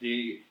a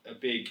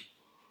big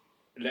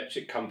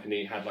electric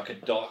company had like a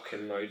dock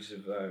and loads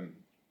of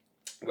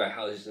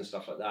warehouses and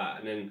stuff like that,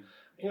 and then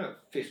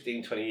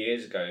 15, 20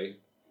 years ago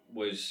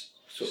was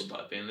sort of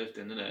started being lived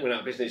in, didn't it? Went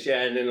out of business,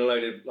 and then a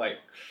load of like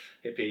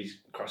hippies,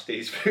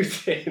 crusties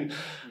moved in.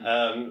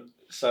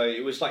 So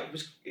it was quite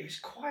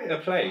a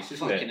place,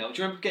 isn't it? Hell.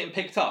 Do you remember getting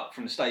picked up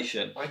from the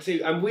station? I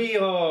do, and we're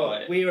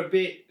a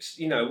bit,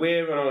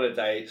 we're on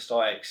holiday. It's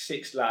like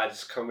 6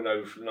 lads coming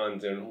over from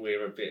London.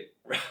 We're a bit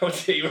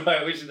rowdy,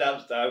 right? Which is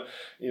Amsterdam,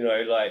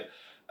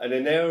 and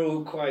then they're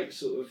all quite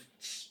sort of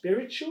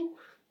spiritual.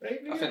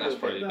 Maybe? I think that's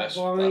probably the best.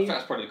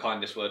 That's probably the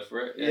kindest word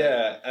for it.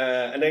 Yeah,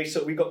 and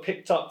we got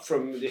picked up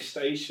from this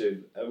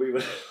station, and we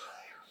were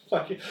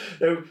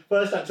they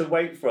first had to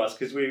wait for us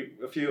because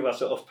a few of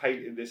us are off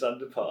painting this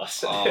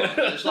underpass.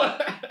 It's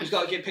like he's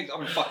got to get picked up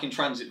in a fucking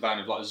transit van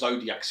with like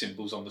zodiac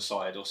symbols on the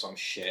side or some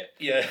shit.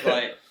 Yeah.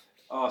 Like,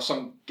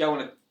 some girl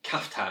in a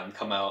caftan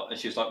come out and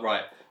she was like,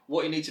 right,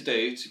 what you need to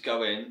do to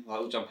go in, like,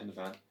 we'll jump in the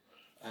van,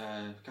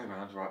 go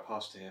around, right,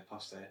 past there.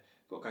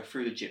 Got to go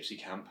through the gypsy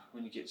camp.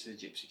 When you get to the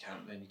gypsy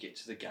camp, then you get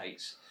to the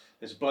gates.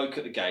 There's a bloke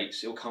at the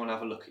gates. He'll come and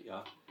have a look at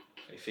you.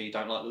 If he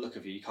don't like the look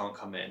of you, you can't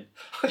come in.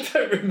 I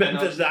don't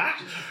remember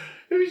that.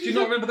 Do you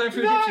not remember going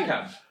through the gypsy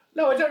camp?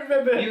 No, I don't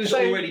remember. He was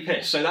already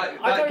pissed. So that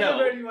I don't girl,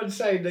 remember anyone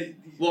saying that.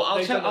 Well,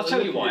 I'll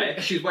tell you why.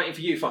 She was waiting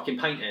for you fucking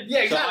painting.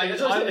 Yeah, exactly.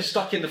 So I was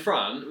stuck in the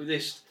front with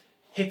this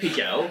hippie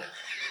girl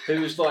who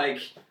was like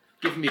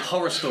giving me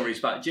horror stories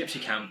about gypsy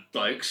camp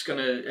blokes. If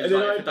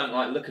I don't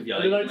like the look of you.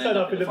 And then I turn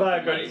up in the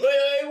van going,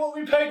 hey, what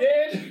we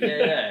painted?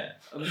 Yeah.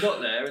 And we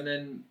got there, and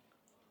then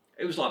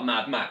it was like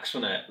Mad Max,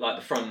 wasn't it? Like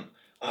the front.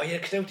 Oh yeah,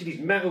 because they all did these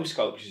metal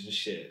sculptures and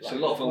shit. So a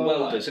lot of them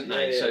welders, aren't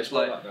they? So it's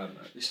like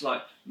this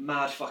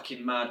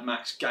mad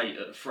Max gate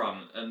at the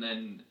front, and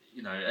then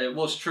it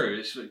was true.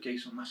 This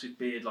geese with a massive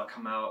beard like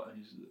come out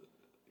and he's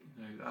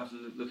have a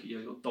look at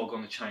your dog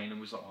on the chain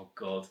and was like, oh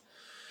god.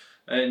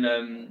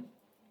 And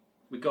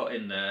we got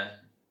in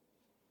there,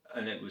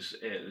 and it was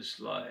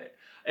like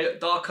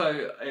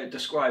Darko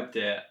described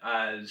it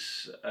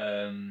as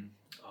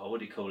what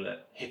do you call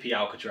it? Hippie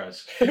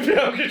Alcatraz. Hippie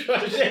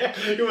Alcatraz, yeah.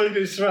 You want to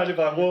be surrounded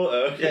by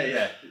water.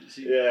 Yeah.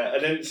 Yeah,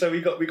 and then so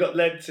we got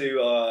led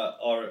to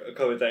our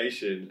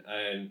accommodation,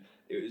 and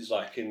it was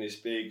like in this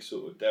big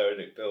sort of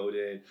derelict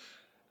building,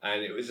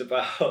 and it was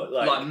about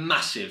like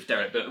massive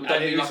derelict building. We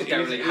don't mean like a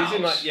derelict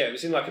house. It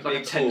was in like a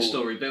big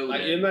 10-story building.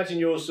 Like you imagine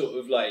your sort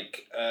of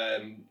like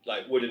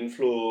wooden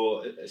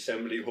floor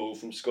assembly hall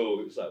from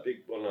school. It was like a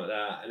big one like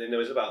that, and then there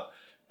was about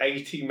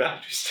 80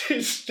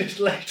 mattresses just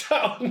laid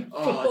out on the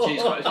floor. Oh jeez,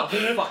 it's like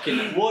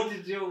fucking. What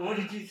did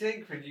you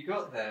think when you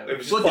got there? It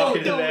was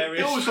fucking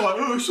hilarious. It was like,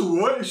 oh,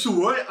 it's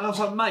alright. And I was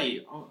like,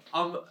 mate,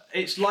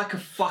 it's like a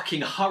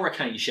fucking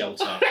hurricane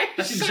shelter.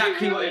 That's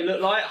exactly what it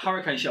looked like,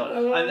 hurricane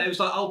shelter. And it was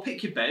like, I'll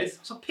pick your bed.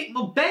 So I picked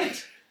my bed.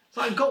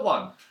 So I got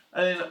one.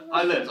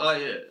 And then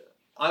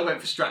I went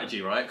for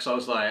strategy, right? Because I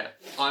was like,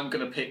 I'm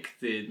gonna pick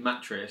the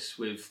mattress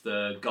with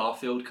the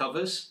Garfield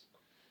covers.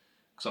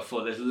 Because I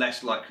thought there's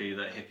less likely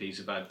that hippies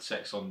have had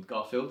sex on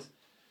Garfield.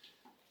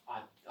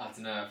 I don't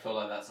know. I feel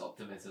like that's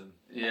optimism.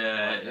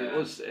 Yeah,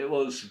 it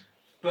was.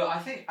 But I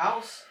think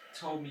Al's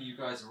told me you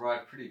guys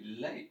arrived pretty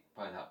late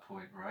by that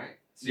point, right?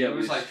 So Yeah, it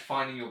was we- like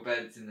finding your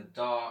beds in the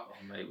dark.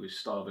 Oh, mate, we were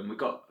starving. We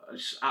got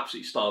just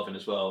absolutely starving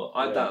as well.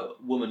 I had Yeah.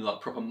 that woman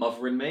like proper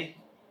mothering me.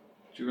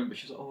 Do you remember?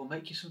 She was like, "Oh, I'll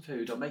make you some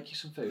food. I'll make you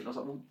some food." And I was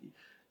like, "Well,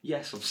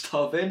 yes, I'm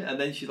starving." And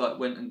then she like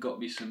went and got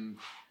me some.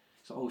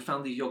 So, "Oh, we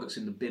found these yogurts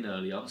in the bin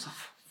earlier." I was like,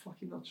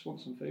 "Fucking, I just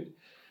want some food."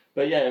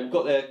 But yeah, we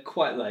got there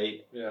quite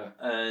late, Yeah.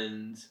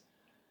 and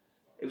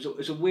it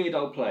was a weird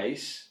old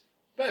place.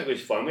 But it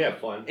was fun. We had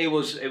fun. It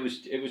was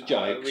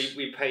jokes.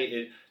 We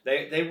painted.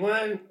 They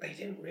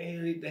didn't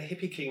really. The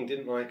hippie king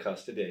didn't like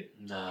us, did he?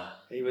 Nah,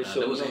 He was Nah, sort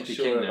there of was a not hippie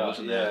sure king there, about-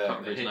 wasn't there? I yeah.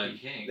 can't The remember his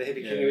hippie name. king. The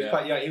hippie Yeah, king. He was yeah.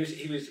 quite young.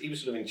 He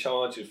was sort of in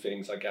charge of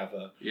things, I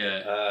gather.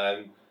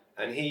 Yeah,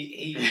 And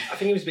he I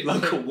think he was a bit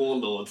local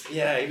warlord.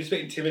 Yeah, he was a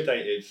bit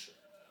intimidated.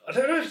 I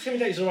don't know if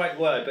intimidated is the right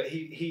word, but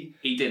he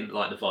He didn't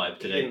like the vibe,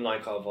 did he? didn't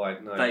like our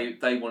vibe. No,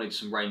 They wanted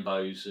some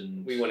rainbows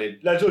and we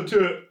wanted let's all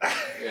do it.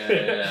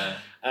 yeah.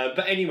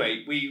 But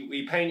anyway,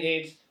 we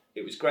painted.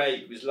 It was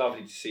great. It was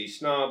lovely to see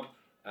Snub.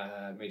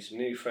 Made some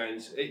new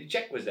friends.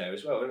 Jack was there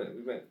as well, wasn't it?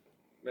 We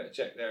met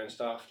Jack there and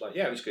stuff. Like,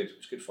 yeah, it was good. It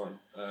was good fun.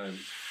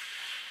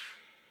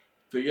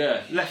 But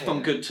yeah, left on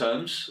Yeah. good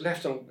terms.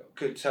 Left on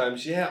good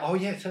terms. Yeah. Oh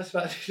yeah. Tell us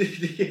about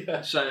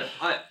the. So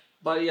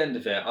by the end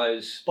of it, I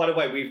was. By the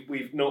way,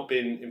 we've not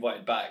been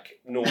invited back,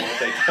 nor have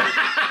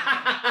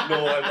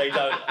they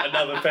done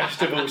another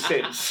festival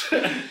since.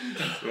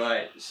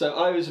 Right. So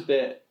I was a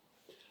bit.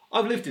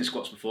 I've lived in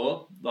squats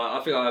before. Like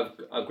I think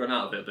I've grown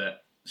out of it a bit.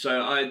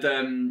 So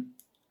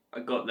I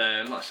got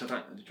there, and like I said, I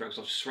don't do drugs.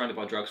 I was surrounded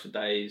by drugs for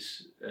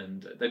days,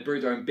 and they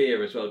brewed their own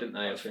beer as well, didn't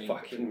they? I think.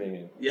 Fucking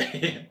minging.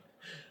 Yeah.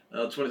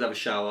 I just wanted to have a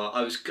shower.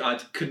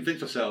 I'd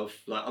convinced myself,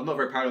 like, I'm not a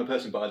very paranoid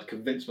person, but I'd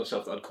convinced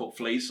myself that I'd caught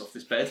fleas off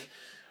this bed.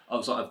 I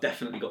was like, I've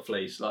definitely got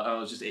fleas. Like, I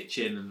was just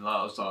itching, and like,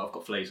 I was like, I've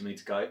got fleas, I need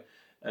to go.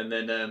 And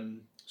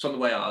then, so on the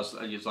way out, I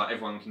was like,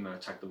 everyone can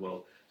attack the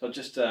world. So I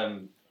just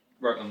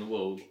wrote on the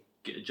wall,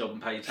 get a job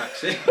and pay your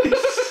taxi.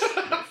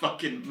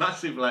 Fucking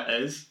massive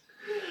letters.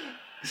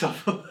 So I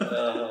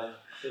thought,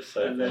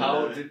 So And then,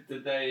 How did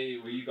they?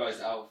 Were you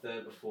guys out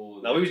there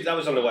before? no, that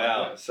was on the way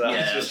out. So that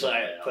yeah, was just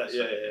like,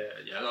 yeah.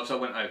 Yeah, so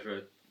I went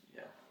over.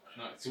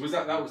 Nice. So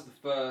that was the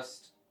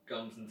first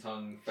Gums and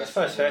Tongue That's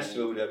the festival? first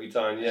festival that we've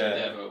done.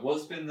 Yeah. Ever.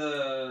 What's been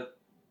the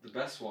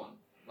best one?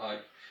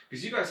 Like,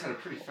 because you guys had a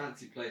pretty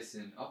fancy place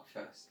in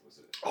Upfest, was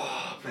it?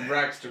 Oh, From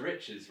rags to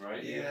riches,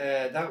 right?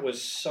 yeah, that was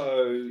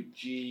so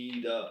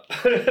G'd up.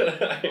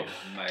 Oh,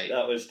 mate.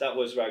 That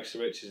was rags to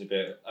riches a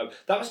bit.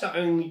 That was the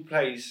only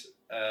place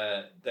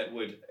that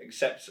would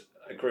accept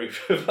a group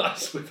of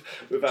us Just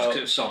without. 'cause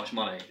it was so much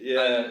money.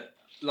 Yeah. And,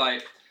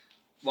 like,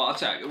 well, I'll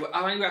tell you,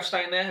 how many we have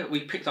staying there?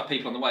 We picked up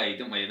people on the way,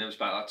 didn't we? And there was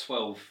about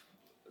like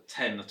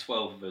 10 or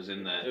 12 of us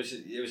in there. It was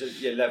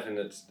 11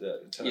 at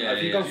the time. Yeah, Have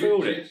you yeah. gone through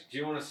all this? Do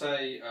you want to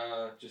say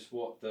just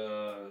what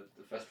the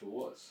festival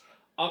was?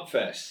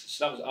 Upfest.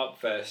 So that was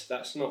Upfest.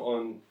 That's not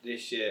on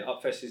this year.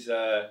 Upfest is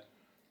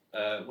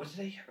what do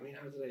they? I mean,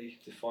 how do they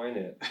define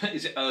it?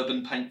 Is it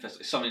Urban Paint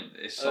Festival? It's something.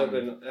 It's some,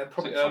 Urban.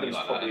 Probably something funny urban's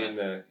like that, probably isn't in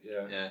there.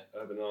 Yeah. Yeah.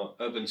 Urban art.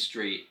 Urban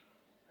Street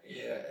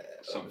Yeah.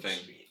 something.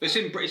 Urban Street. It's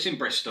in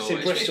Bristol. It's in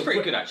Bristol. It's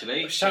pretty good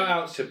actually. Shout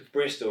out to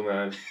Bristol,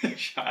 man.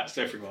 Shout outs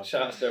to everyone.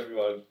 Shout out to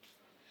everyone.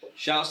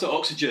 Shouts to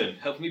Oxygen,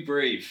 helping me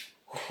breathe.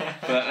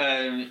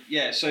 But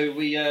yeah, so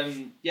we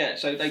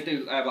so they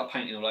do have like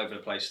painting all over the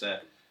place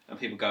there, and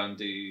people go and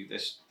do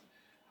this.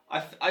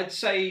 I'd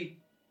say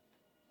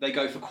they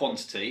go for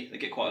quantity. They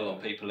get quite a lot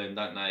of people in,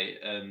 don't they?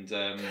 And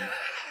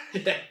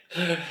Yeah.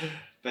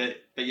 but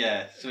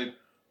yeah, so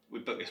we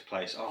booked this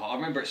place. Oh, I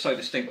remember it so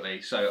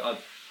distinctly. So I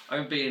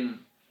remember being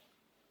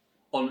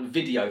on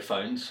video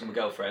phones from my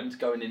girlfriend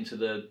going into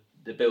the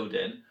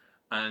building,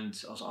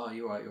 and I was like, "Oh,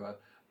 you're right."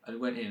 And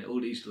went in,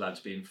 all these lads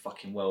being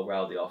fucking well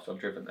rowdy after I've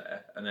driven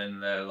there, and then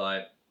they're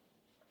like,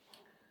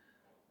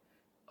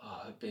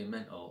 "Oh, they're being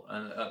mental,"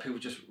 and people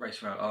just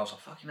racing around. I was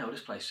like, "Fucking hell,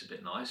 this place is a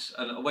bit nice."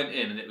 And I went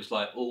in, and it was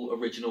like all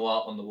original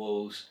art on the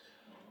walls,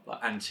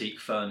 like antique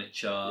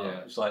furniture. Yeah.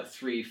 It was like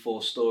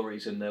 3-4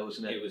 stories in there,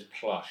 wasn't it? It was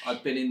plush.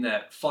 I'd been in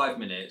there 5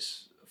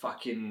 minutes.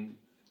 Fucking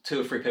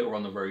 2 or 3 people were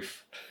on the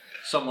roof.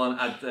 Someone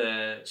had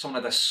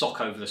their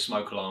sock over the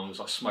smoke alarm, was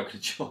like smoking a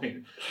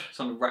joint.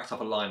 Someone racked up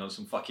a line on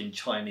some fucking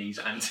Chinese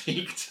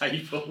antique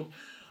table,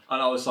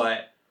 and I was like,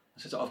 I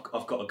said, I've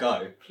got to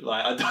go.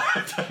 Like I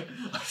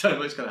don't know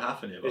what's going to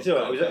happen here. It's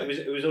alright.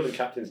 It was all in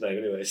Captain's name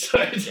anyway. So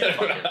Yeah,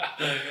 fuck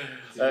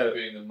So you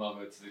being the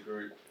mother to the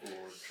group, or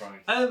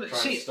trying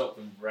see, to stop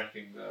them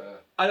wrecking the.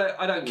 I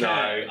don't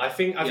care. No, I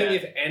think Yeah.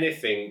 if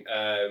anything,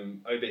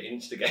 Oba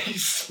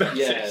instigates.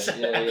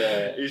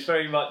 Yeah. He's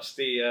very much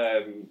the.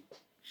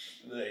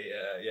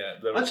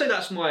 I'd say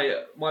that's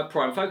my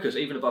prime focus,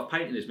 even above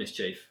painting, is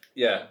mischief.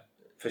 Yeah,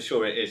 for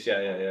sure it is. Yeah.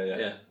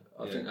 Yeah,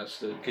 I think that's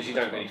the Because you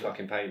don't really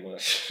fucking paint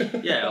much.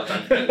 Yeah, I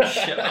don't think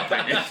shit about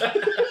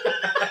painting.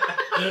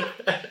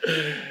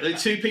 The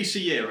 2 pieces a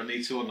year, I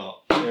need to or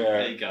not.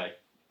 There you go.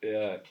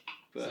 Yeah.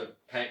 But So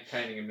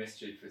painting and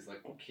mischief is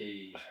like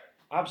key.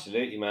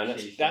 Absolutely, man.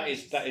 Key That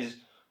things. is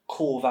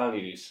core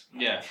values.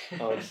 yeah,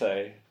 I would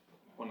say.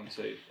 1 and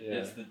 2. Yeah.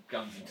 It's the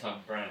Gums and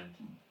Tongue brand.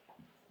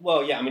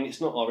 Well, yeah, I mean,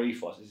 it's not our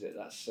ethos, is it?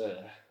 That's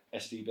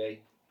STB.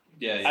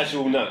 Yeah. As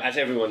you all know, as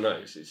everyone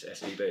knows, it's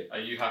STB. Are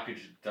you happy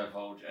to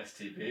divulge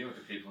STB, or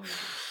do people need to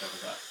discover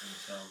that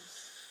themselves?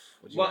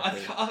 Well, I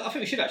think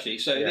we should actually.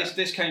 So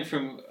this came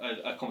from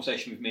a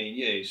conversation with me and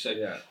you.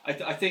 So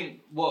I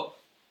think what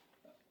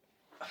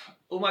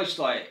almost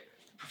like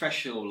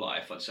professional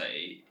life, I'd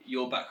say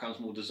your background's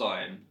more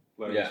design,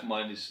 whereas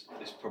mine is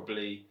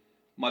probably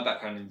my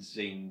background in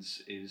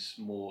zines is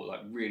more like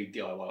really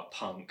DIY, like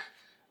punk,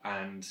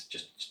 and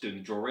just doing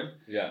the drawing.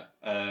 Yeah.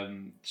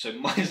 So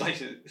mine's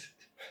like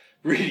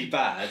really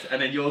bad,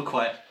 and then you're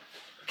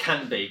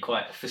can be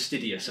quite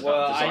fastidious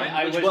about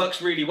design, which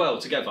works really well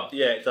together.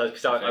 Yeah, it does,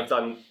 because I've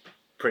done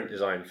print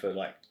design for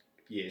like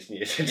years and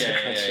years.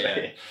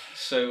 Yeah.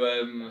 So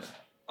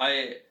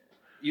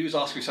you was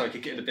asking me something, I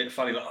could get a bit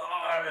funny, like,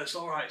 oh, it's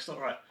not right. So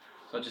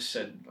I just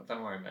said,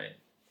 don't worry, mate.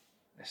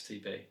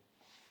 STB.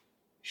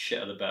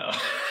 Shit of the better.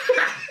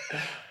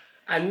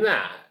 And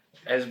that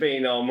has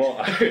been our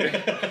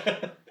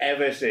motto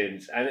ever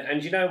since.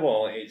 And you know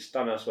what? It's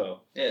done us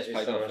well. Yeah, it's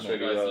paid off. You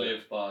guys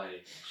live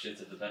by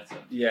shit of the better.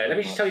 Yeah, let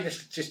me just tell you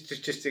this,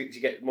 just to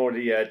get more of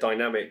the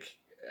dynamic.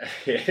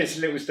 It's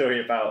a little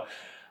story about.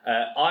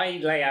 I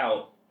lay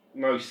out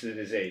most of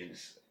the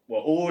zines.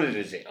 Well, all of the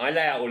zines. I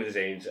lay out all of the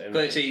zines,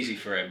 but it's easy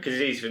for him because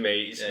it's easy for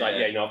me. It's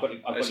I've got.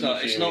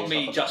 It's not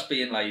me just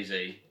being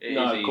lazy.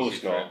 No, of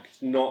course not.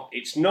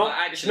 It's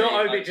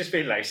not Obit just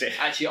being lazy.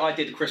 Actually, I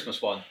did the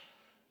Christmas one.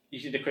 You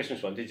did the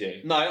Christmas one, did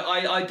you? No,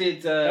 I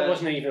did. That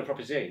wasn't even a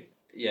proper zine.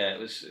 Yeah, it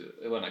wasn't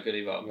that good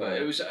either. Right.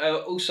 But it was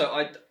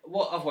also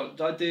what other one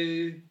did I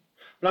do?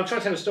 Well, I'm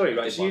trying to tell a story,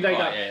 right? So you laid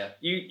out.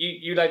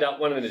 You laid out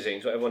one of the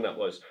zines, whatever one that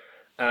was.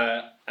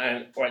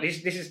 And right,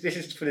 this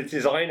is for the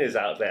designers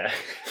out there.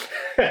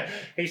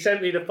 He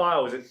sent me the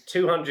files at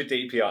 200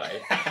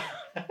 DPI,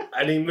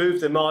 and he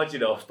moved the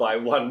margin off by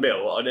 1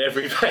 mil on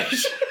every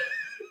page.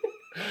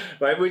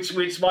 Right, which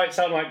might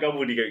sound like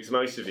gobbledygook to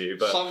most of you,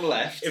 but some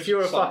left. If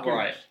you're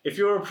if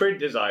you're a print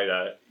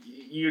designer,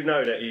 you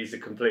know that he's a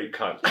complete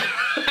cunt.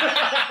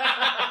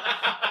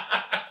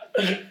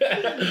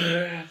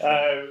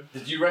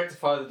 Did you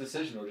rectify the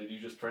decision, or did you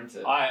just print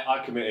it?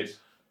 I committed.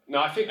 No,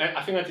 I think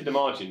I did the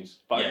margins,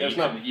 but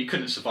you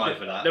couldn't survive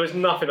with that. There was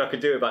nothing I could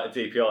do about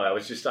the DPI. I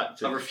was just had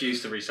to. I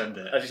refused to resend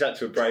it. I just had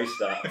to embrace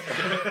that.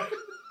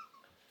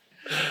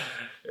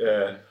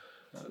 Yeah.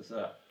 That was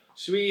that.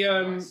 Should we?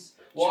 Nice.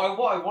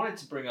 What I wanted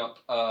to bring up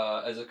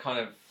as a kind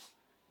of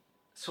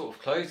sort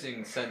of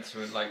closing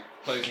sentiment, like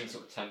closing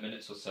sort of 10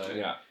 minutes or so.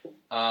 Yeah.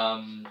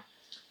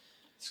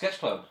 Sketch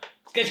Club.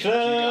 Sketch Club.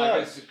 I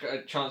guess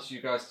a chance for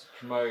you guys to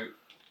promote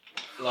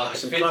like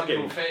some a physical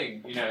plug-in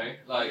thing, you know,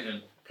 like.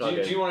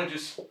 Do you want to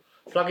just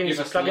give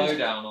us a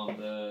lowdown on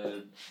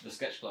the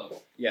Sketch Club?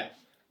 Yeah.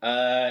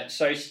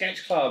 So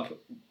Sketch Club,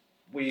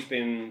 we've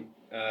been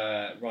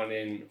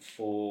running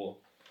for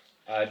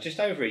just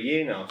over a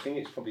year now. I think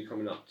it's probably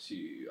coming up to,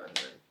 I don't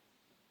know,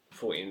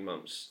 14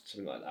 months,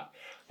 something like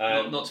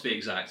that. Not to be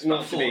exact,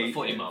 not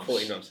 14 months.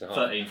 14 months and a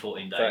half.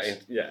 14 days.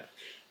 13,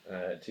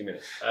 yeah. 2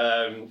 minutes.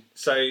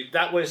 So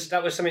that was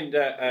something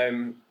that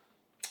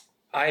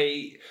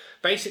I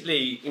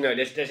basically, you know,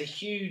 there's a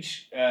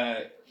huge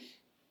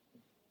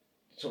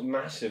sort of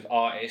massive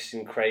artists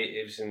and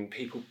creatives and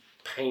people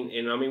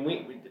painting. I mean,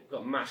 we've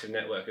got a massive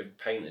network of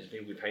painters,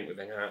 people we paint with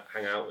and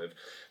hang out with,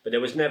 but there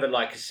was never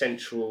like a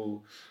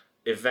central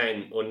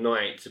event or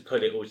night to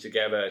put it all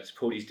together, to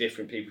pull these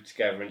different people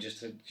together and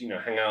just to, you know,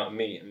 hang out and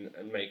meet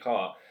and make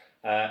art.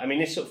 I mean,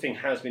 this sort of thing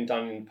has been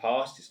done in the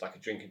past. It's like a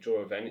drink and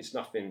draw event. It's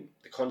nothing,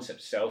 the concept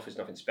itself is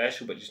nothing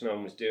special, but just no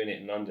one was doing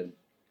it in London.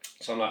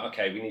 So I'm like,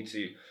 okay, we need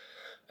to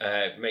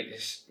make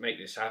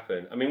this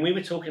happen. I mean, we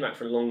were talking about it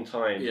for a long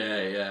time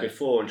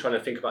before and trying to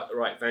think about the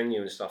right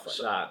venue and stuff like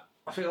that.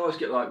 I think I always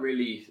get like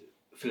really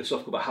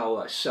philosophical about how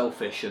like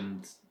selfish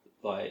and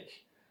like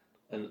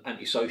an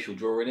antisocial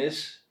drawing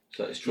is.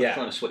 So it's trying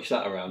to switch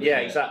that around. Yeah,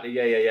 exactly.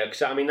 Yeah.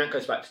 Because I mean, that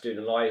goes back to doing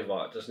the live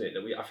art, doesn't it?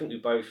 That I think we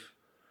both,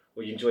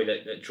 well, you enjoy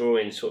that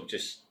drawing sort of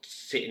just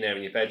sitting there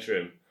in your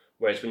bedroom.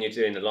 Whereas when you're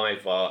doing the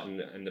live art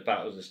and the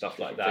battles and stuff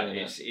like that,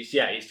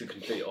 it's the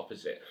complete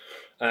opposite.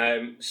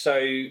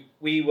 So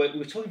we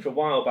were talking for a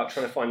while about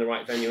trying to find the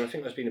right venue, and I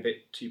think I was being a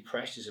bit too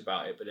precious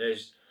about it. But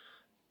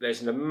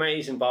there's an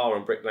amazing bar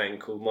on Brick Lane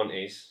called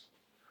Monty's.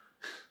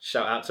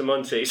 Shout out to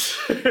Monty's.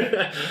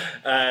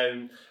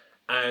 And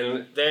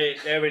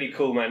they're really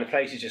cool, man. The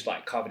place is just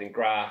like covered in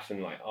graph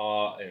and like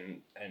art,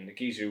 and the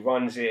geezer who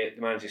runs it,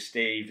 the manager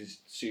Steve, is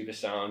super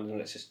sound, and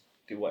let's just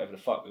do whatever the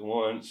fuck we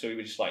want. So we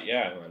were just like,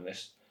 yeah, man,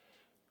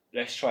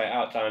 let's try it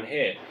out down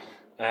here.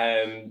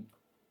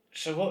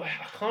 So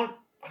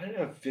I don't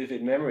have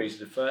vivid memories of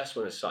the first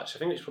one as such. I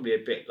think it's probably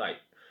a bit like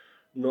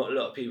not a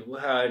lot of people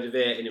heard of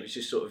it, and it was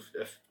just sort of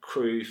a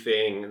crew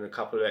thing and a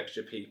couple of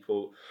extra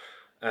people.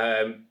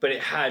 But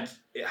it had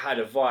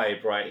a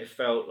vibe, right? It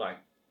felt like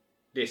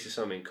this is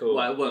something cool.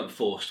 Like it weren't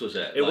forced, was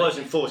it? It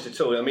wasn't forced at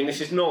all. I mean, this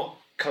is not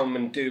come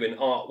and do an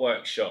art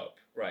workshop,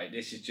 right?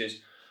 This is just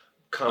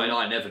come. I mean,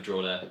 I never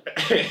draw there.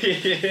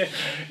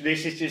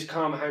 This is just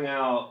come hang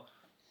out,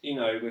 you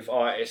know, with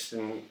artists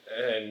and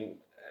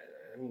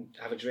and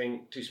have a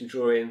drink, do some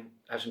drawing,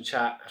 have some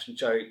chat, have some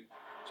joke,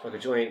 smoke a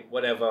joint,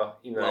 whatever,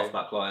 you know. Laugh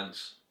about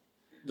clients.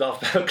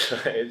 Laugh about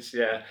clients,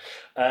 yeah.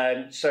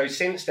 So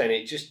since then,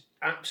 it just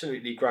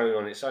absolutely grown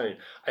on its own.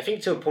 I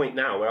think to a point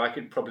now where I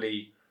could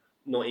probably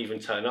not even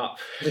turn up.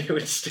 It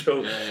would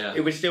still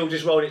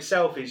just roll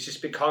itself. It's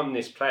just become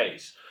this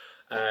place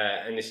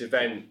and this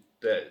event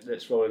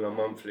that's rolling on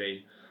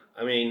monthly.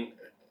 I mean,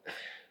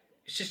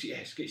 it's just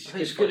it's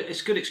good.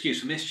 It's a good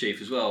excuse for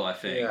mischief as well. I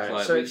think. Yeah.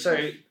 Like,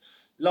 so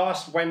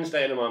last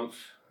Wednesday in a month,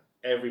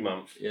 every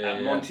month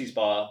at Monty's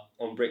Bar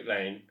on Brick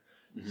Lane,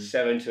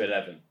 7 to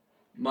 11.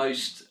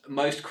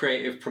 Most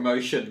creative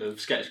promotion of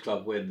Sketch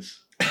Club wins,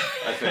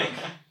 I think.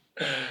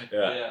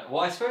 Yeah.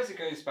 Well, I suppose it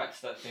goes back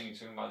to that thing you're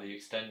talking about, the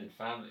extended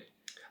family.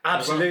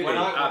 Absolutely.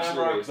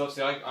 Absolutely. Because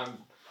obviously I'm a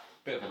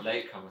bit of a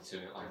late comer to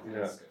it.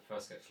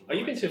 First Sketch Club. Oh,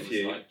 you've been to a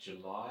few? Like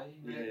July.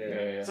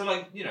 Yeah. So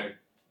like, you know.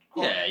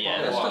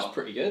 That's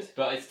pretty good.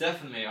 But it's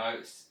definitely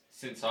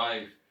since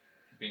I've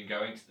been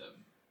going to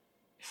them,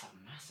 it's like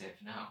massive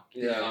now.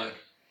 Yeah. Like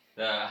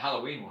the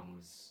Halloween one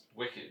was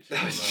wicked.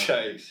 Those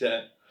jokes,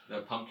 yeah.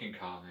 The pumpkin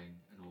carving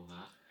and all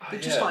that.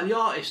 But just like the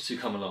artists who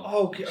come along.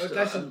 Oh,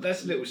 that's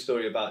a little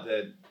story about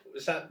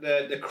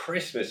the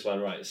Christmas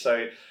one, right?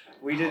 So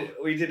we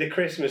did a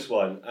Christmas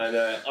one, and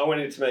I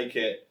wanted to make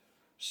it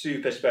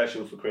super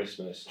special for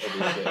Christmas,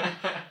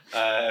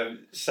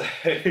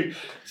 obviously.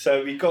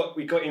 So we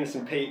got in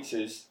some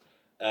pizzas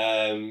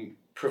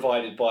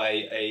provided by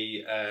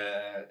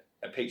a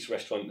pizza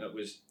restaurant that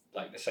was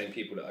like the same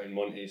people that own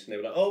Monty's, and they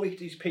were like, "Oh, we could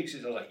do these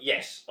pizzas." I was like,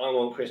 "Yes, I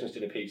want Christmas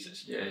dinner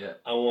pizzas. Yeah.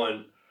 I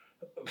want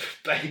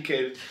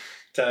bacon,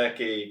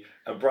 turkey,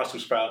 and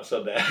Brussels sprouts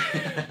on there."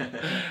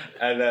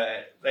 And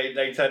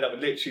they turned up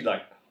with literally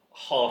like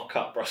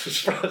half-cut Brussels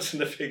sprouts in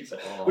the pizza,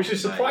 which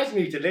was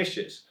surprisingly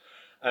delicious.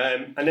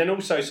 And then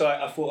also, so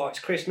I thought, it's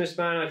Christmas,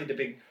 man. I did a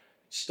big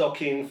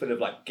stocking full of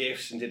like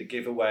gifts and did a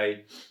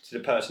giveaway to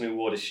the person who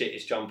wore the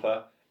shittest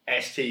jumper,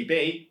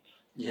 STB.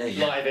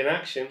 Live in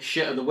action.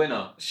 Shit of the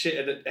winner. Shit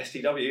of the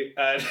STW.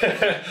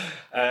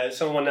 And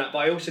someone won that. But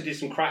I also did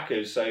some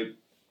crackers. So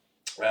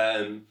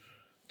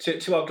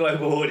to our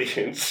global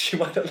audience, you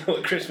might not know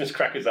what Christmas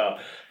crackers are,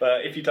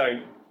 but if you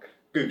don't,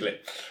 Google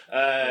it.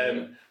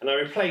 And I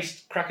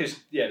replaced crackers.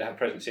 Yeah, they have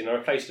presents in. I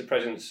replaced the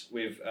presents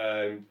with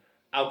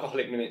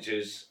alcoholic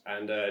miniatures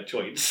and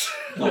joints.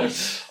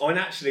 Nice. Oh, and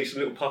actually some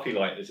little puppy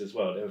lighters as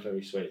well. They were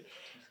very sweet.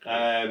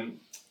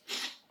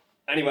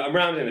 Anyway, I'm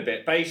rounding a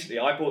bit. Basically,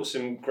 I bought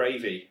some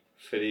gravy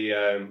for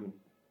the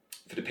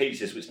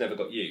pizzas, which never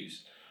got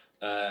used.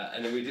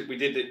 And then we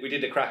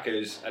did the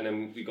crackers, and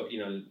then we got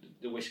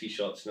the whiskey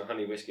shots and the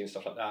honey whiskey and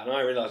stuff like that. And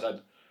I realised I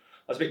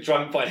was a bit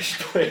drunk by this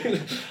point,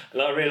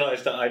 and I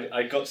realised that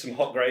I got some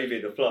hot gravy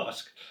in the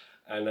flask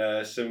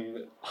and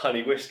some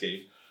honey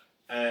whiskey.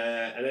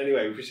 And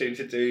anyway, we proceeded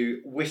to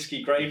do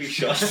whiskey gravy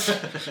shots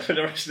for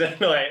the rest of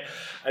the night.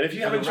 And if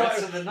you haven't tried, the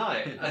rest of the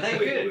night, are they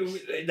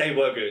good? They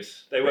were good.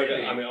 They were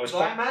good. I mean,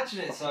 I imagine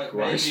it's like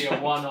maybe a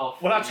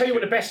one-off. Well, I'll tell you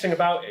what the best thing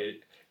about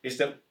it is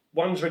that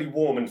one's really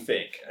warm and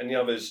thick, and the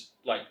other's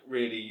like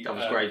really. That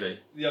was gravy.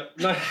 Yeah,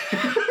 no.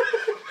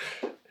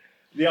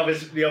 the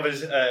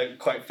others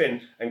quite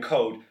thin and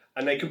cold,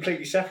 and they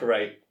completely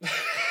separate.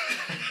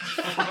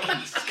 Fucking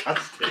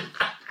disgusting.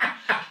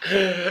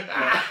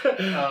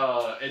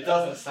 It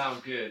doesn't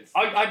sound good.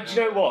 Do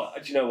you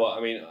know what?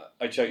 I mean,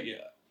 I joke.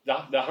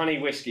 Yeah, the honey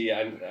whiskey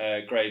and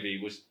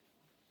gravy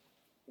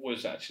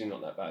was actually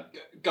not that bad.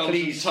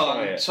 Please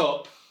try it.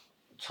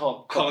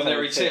 Top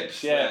culinary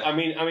tips. Yeah. I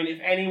mean, if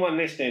anyone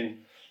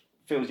listening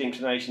feels the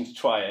inclination to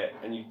try it,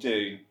 and you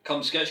do,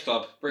 come to Sketch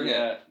Club. Bring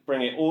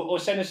it, or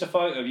send us a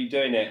photo of you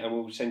doing it, and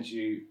we'll send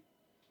you.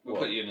 We'll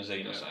put you in a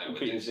zine or something. We'll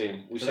put you in a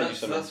zine. We'll send you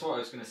something. That's what I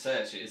was going to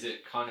say. Actually, is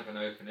it kind of an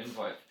open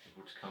invite for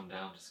people to come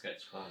down to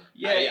Sketch Club?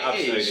 Yeah, it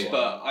absolutely is.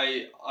 But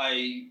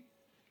I,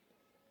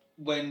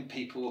 when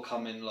people will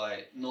come in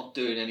like not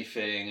doing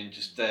anything and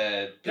just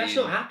there. That's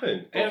not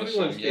happened.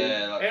 Everyone's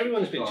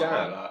been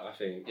jammed. I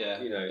think. Yeah.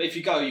 But if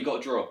you go, you've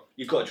got to draw.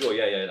 You've got to draw.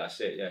 Yeah. That's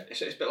it. Yeah.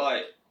 It's a bit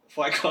like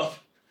Fight Club.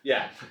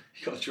 Yeah.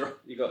 You got to draw.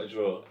 You got to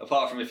draw.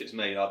 Apart from if it's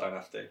me, I don't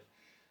have to.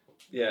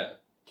 Yeah.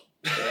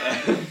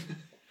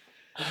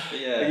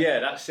 Yeah,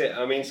 that's it.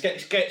 I mean,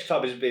 Sketch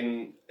Club has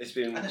been.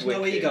 And there's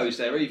no egos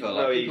there either.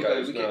 No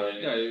egos.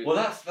 Well,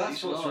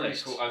 that's what's really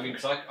cool. I mean,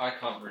 because I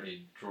can't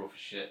really draw for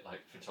shit.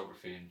 Like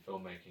photography and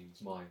filmmaking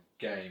is my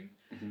game.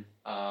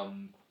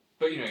 Mm-hmm.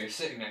 But you're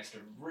sitting next to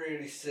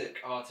really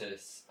sick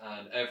artists,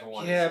 and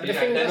everyone. Yeah, but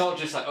they're not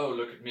just like, oh,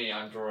 look at me,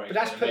 I'm drawing. But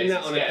that's putting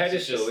that on a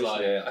pedestal,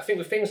 isn't it? I think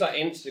with things like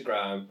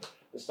Instagram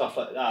and stuff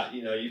like that,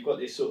 you've got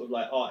this sort of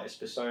like artist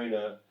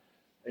persona.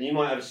 And you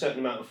might have a certain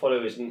amount of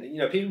followers, and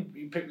people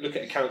look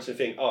at accounts and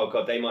think, "Oh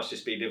God, they must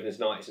just be living as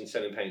an artist and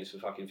selling paintings for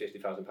fucking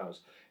 £50,000."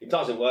 It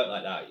doesn't work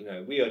like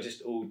that, We are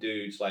just all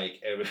dudes like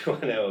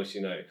everyone else,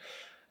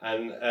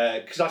 And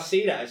because I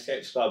see that at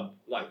Sketch Club,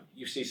 like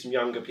you see some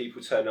younger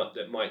people turn up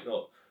that might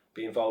not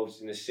be involved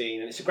in the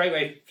scene, and it's a great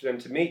way for them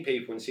to meet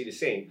people and see the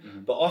scene.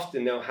 Mm-hmm. But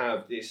often they'll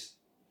have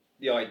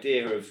the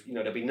idea of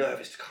they'll be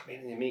nervous to come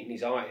in and meet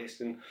these artists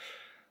and.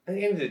 at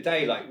the end of the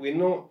day, like we're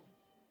not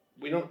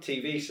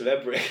TV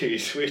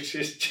celebrities. we're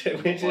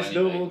just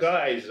normal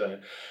guys,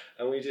 man,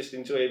 and we just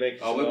enjoy making.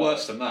 Oh, we're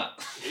worse than that.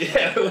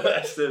 Yeah,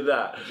 worse than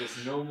that. We're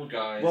just normal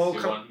guys Well,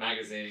 who want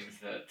magazines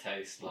that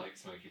taste like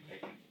smoky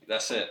bacon.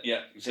 That's it.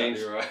 Yeah,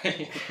 exactly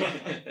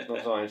right.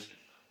 Not nice.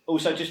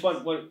 Also, just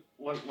one.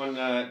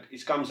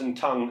 It's gums and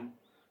tongue,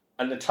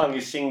 and the tongue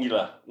is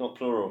singular, not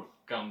plural.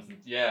 Gums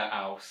and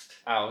oust.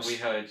 Oust. We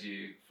heard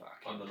you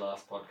on the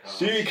last podcast.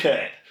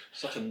 Suke.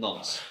 Such a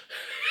nonce.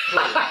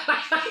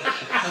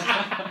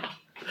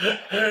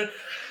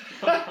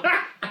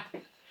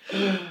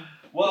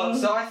 Well,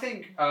 so I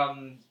think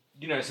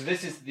so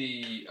this is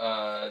the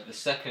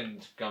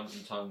second Gums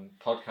and Tongue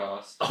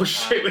podcast. Oh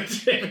shit! We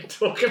didn't even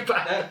talk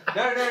about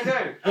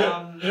that.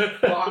 No.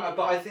 But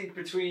I think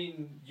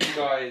between you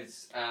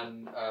guys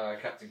and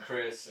Captain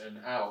Chris and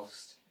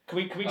Oust, Can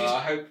we just?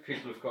 I hope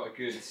people have got a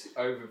good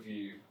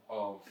overview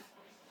of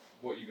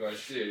what you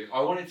guys do.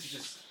 I wanted to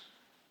just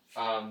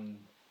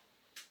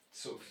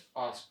sort of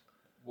ask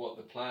what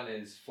the plan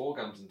is for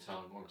Gums and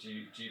Tongue, or do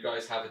you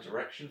guys have a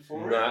direction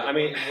for it? No, I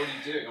mean, what are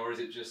you doing, or is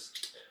it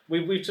just?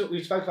 We've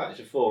spoke about this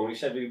before, and we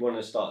said we want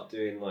to start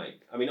doing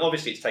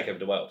obviously it's take over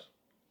the world,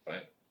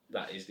 right?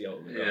 That is the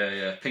ultimate goal.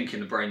 Yeah. Pink in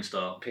the brain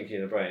style. Pinky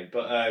in the brain.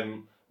 But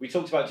we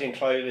talked about doing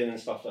clothing and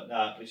stuff like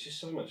that, but it's just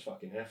so much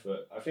fucking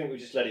effort. I think we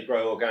just let it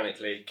grow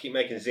organically, keep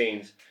making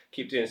zines,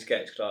 keep doing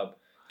sketch club,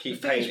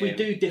 keep painting. We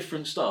do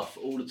different stuff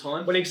all the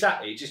time. Well,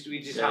 exactly. It just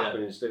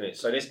happens, doesn't it?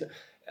 So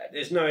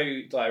there's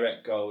no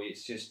direct goal.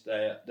 It's just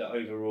the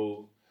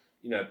overall,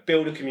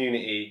 build a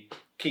community,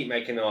 keep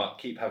making art,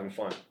 keep having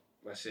fun.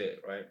 That's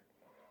it, right?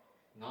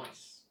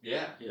 Nice.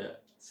 Yeah.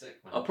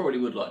 Sick, man. I probably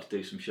would like to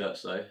do some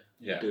shirts though.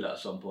 Yeah. Do that at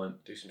some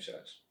point. Do some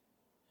shirts.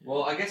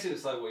 Well, I guess it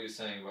was like what you were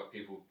saying about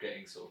people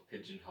getting sort of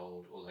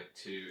pigeonholed or like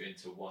two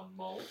into one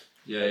mold.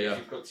 Yeah. If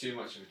you've got too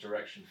much of a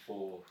direction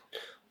for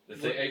the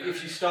thing,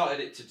 if you started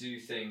it to do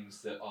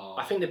things that are,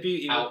 I think the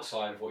beauty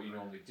outside of what you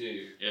normally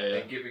do, Yeah.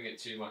 then giving it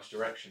too much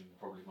direction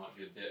probably might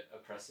be a bit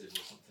oppressive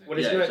or something. Well,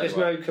 Yeah, there's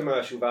no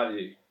commercial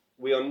value.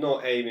 We are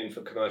not aiming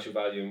for commercial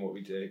value in what we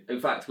do. In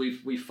fact,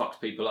 we've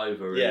fucked people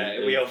over.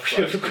 Yeah, we are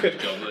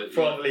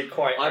probably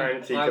quite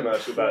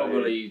anti-commercial I'm value.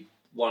 probably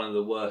one of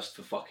the worst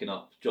for fucking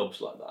up jobs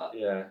like that.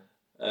 Yeah.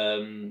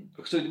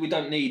 Because we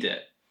don't need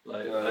it.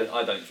 Like No.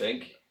 I don't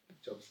think.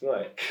 Job's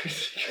right.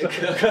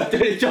 I'm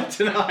doing a job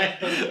tonight.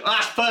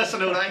 That's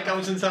personal. That ain't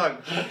Gums and Tongue.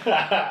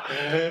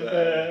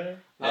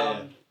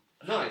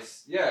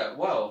 Nice. Yeah.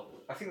 Well,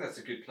 I think that's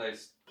a good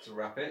place to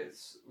wrap it.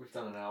 We've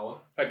done an hour.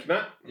 Thank you,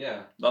 Matt.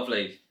 Yeah.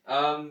 Lovely.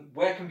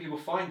 Where can people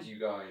find you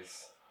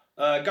guys?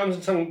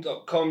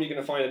 Gumsandtongue.com. You're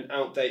going to find an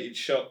outdated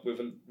shop with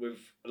a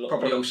lot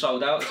Probably of all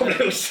sold out.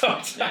 Probably all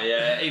sold out.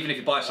 Yeah. Even if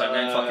you buy something,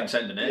 they ain't fucking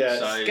sending it. Yeah,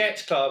 So.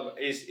 Sketch Club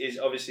is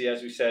obviously,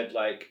 as we said,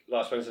 like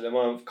last Wednesday of the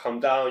month. Come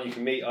down, you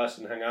can meet us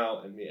and hang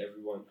out and meet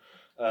everyone.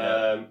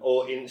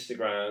 Or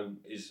Instagram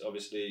is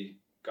obviously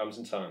Gums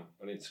and Tongue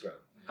on Instagram.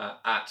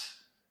 At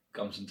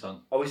Gums and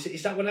Tongue. Oh,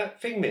 is that what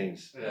that thing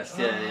means? Yes.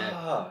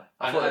 Yeah.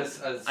 I And thought as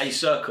a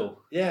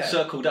circle. Yeah.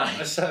 Circle day.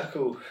 A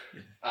circle.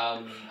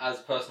 as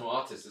personal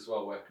artists as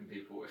well, where can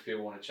people, if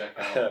people want to check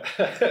out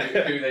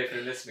who they've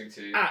been listening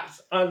to?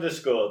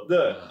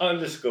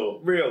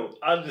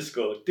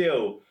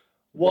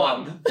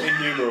 @_the_real_deal1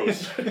 in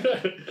numerals.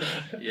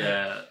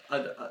 Yeah.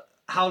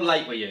 How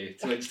late were you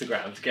to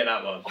Instagram to get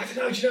that one? I don't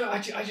know. Do you know? I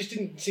just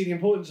didn't see the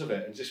importance of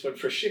it and just went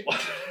for a shit one.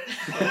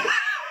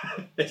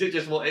 Is it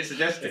just what it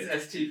suggested?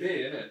 It's STB,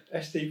 isn't it?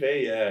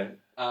 STB, yeah.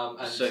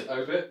 And So-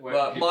 Obit, where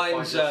Well, can people find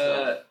mine's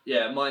yourself?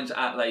 mine's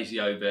at Lazy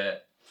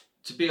Obit.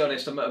 To be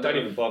honest, I'm at a Don't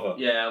bit even bother.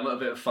 I'm at a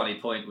bit of a funny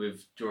point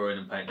with drawing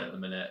and painting at the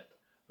minute.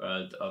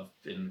 I've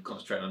been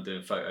concentrating on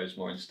doing photos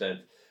more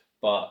instead.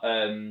 But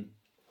but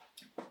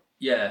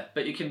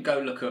you can go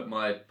look at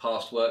my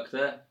past work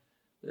there.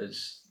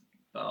 There's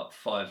about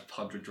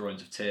 500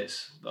 drawings of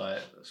tits. Like,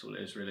 that's all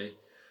it is really.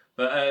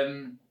 But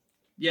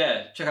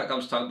check out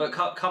Gums and Tongue. But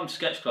come to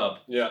Sketch Club.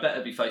 Yeah. It's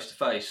better be face to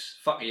face.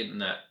 Fuck the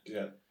internet.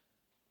 Yeah.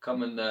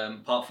 Come and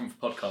apart from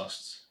for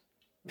podcasts.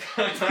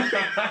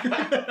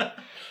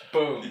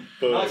 Boom.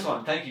 Boom. Nice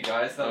one. Thank you,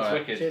 guys. That was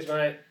Alright. wicked. Cheers,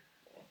 mate.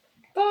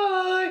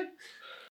 Bye.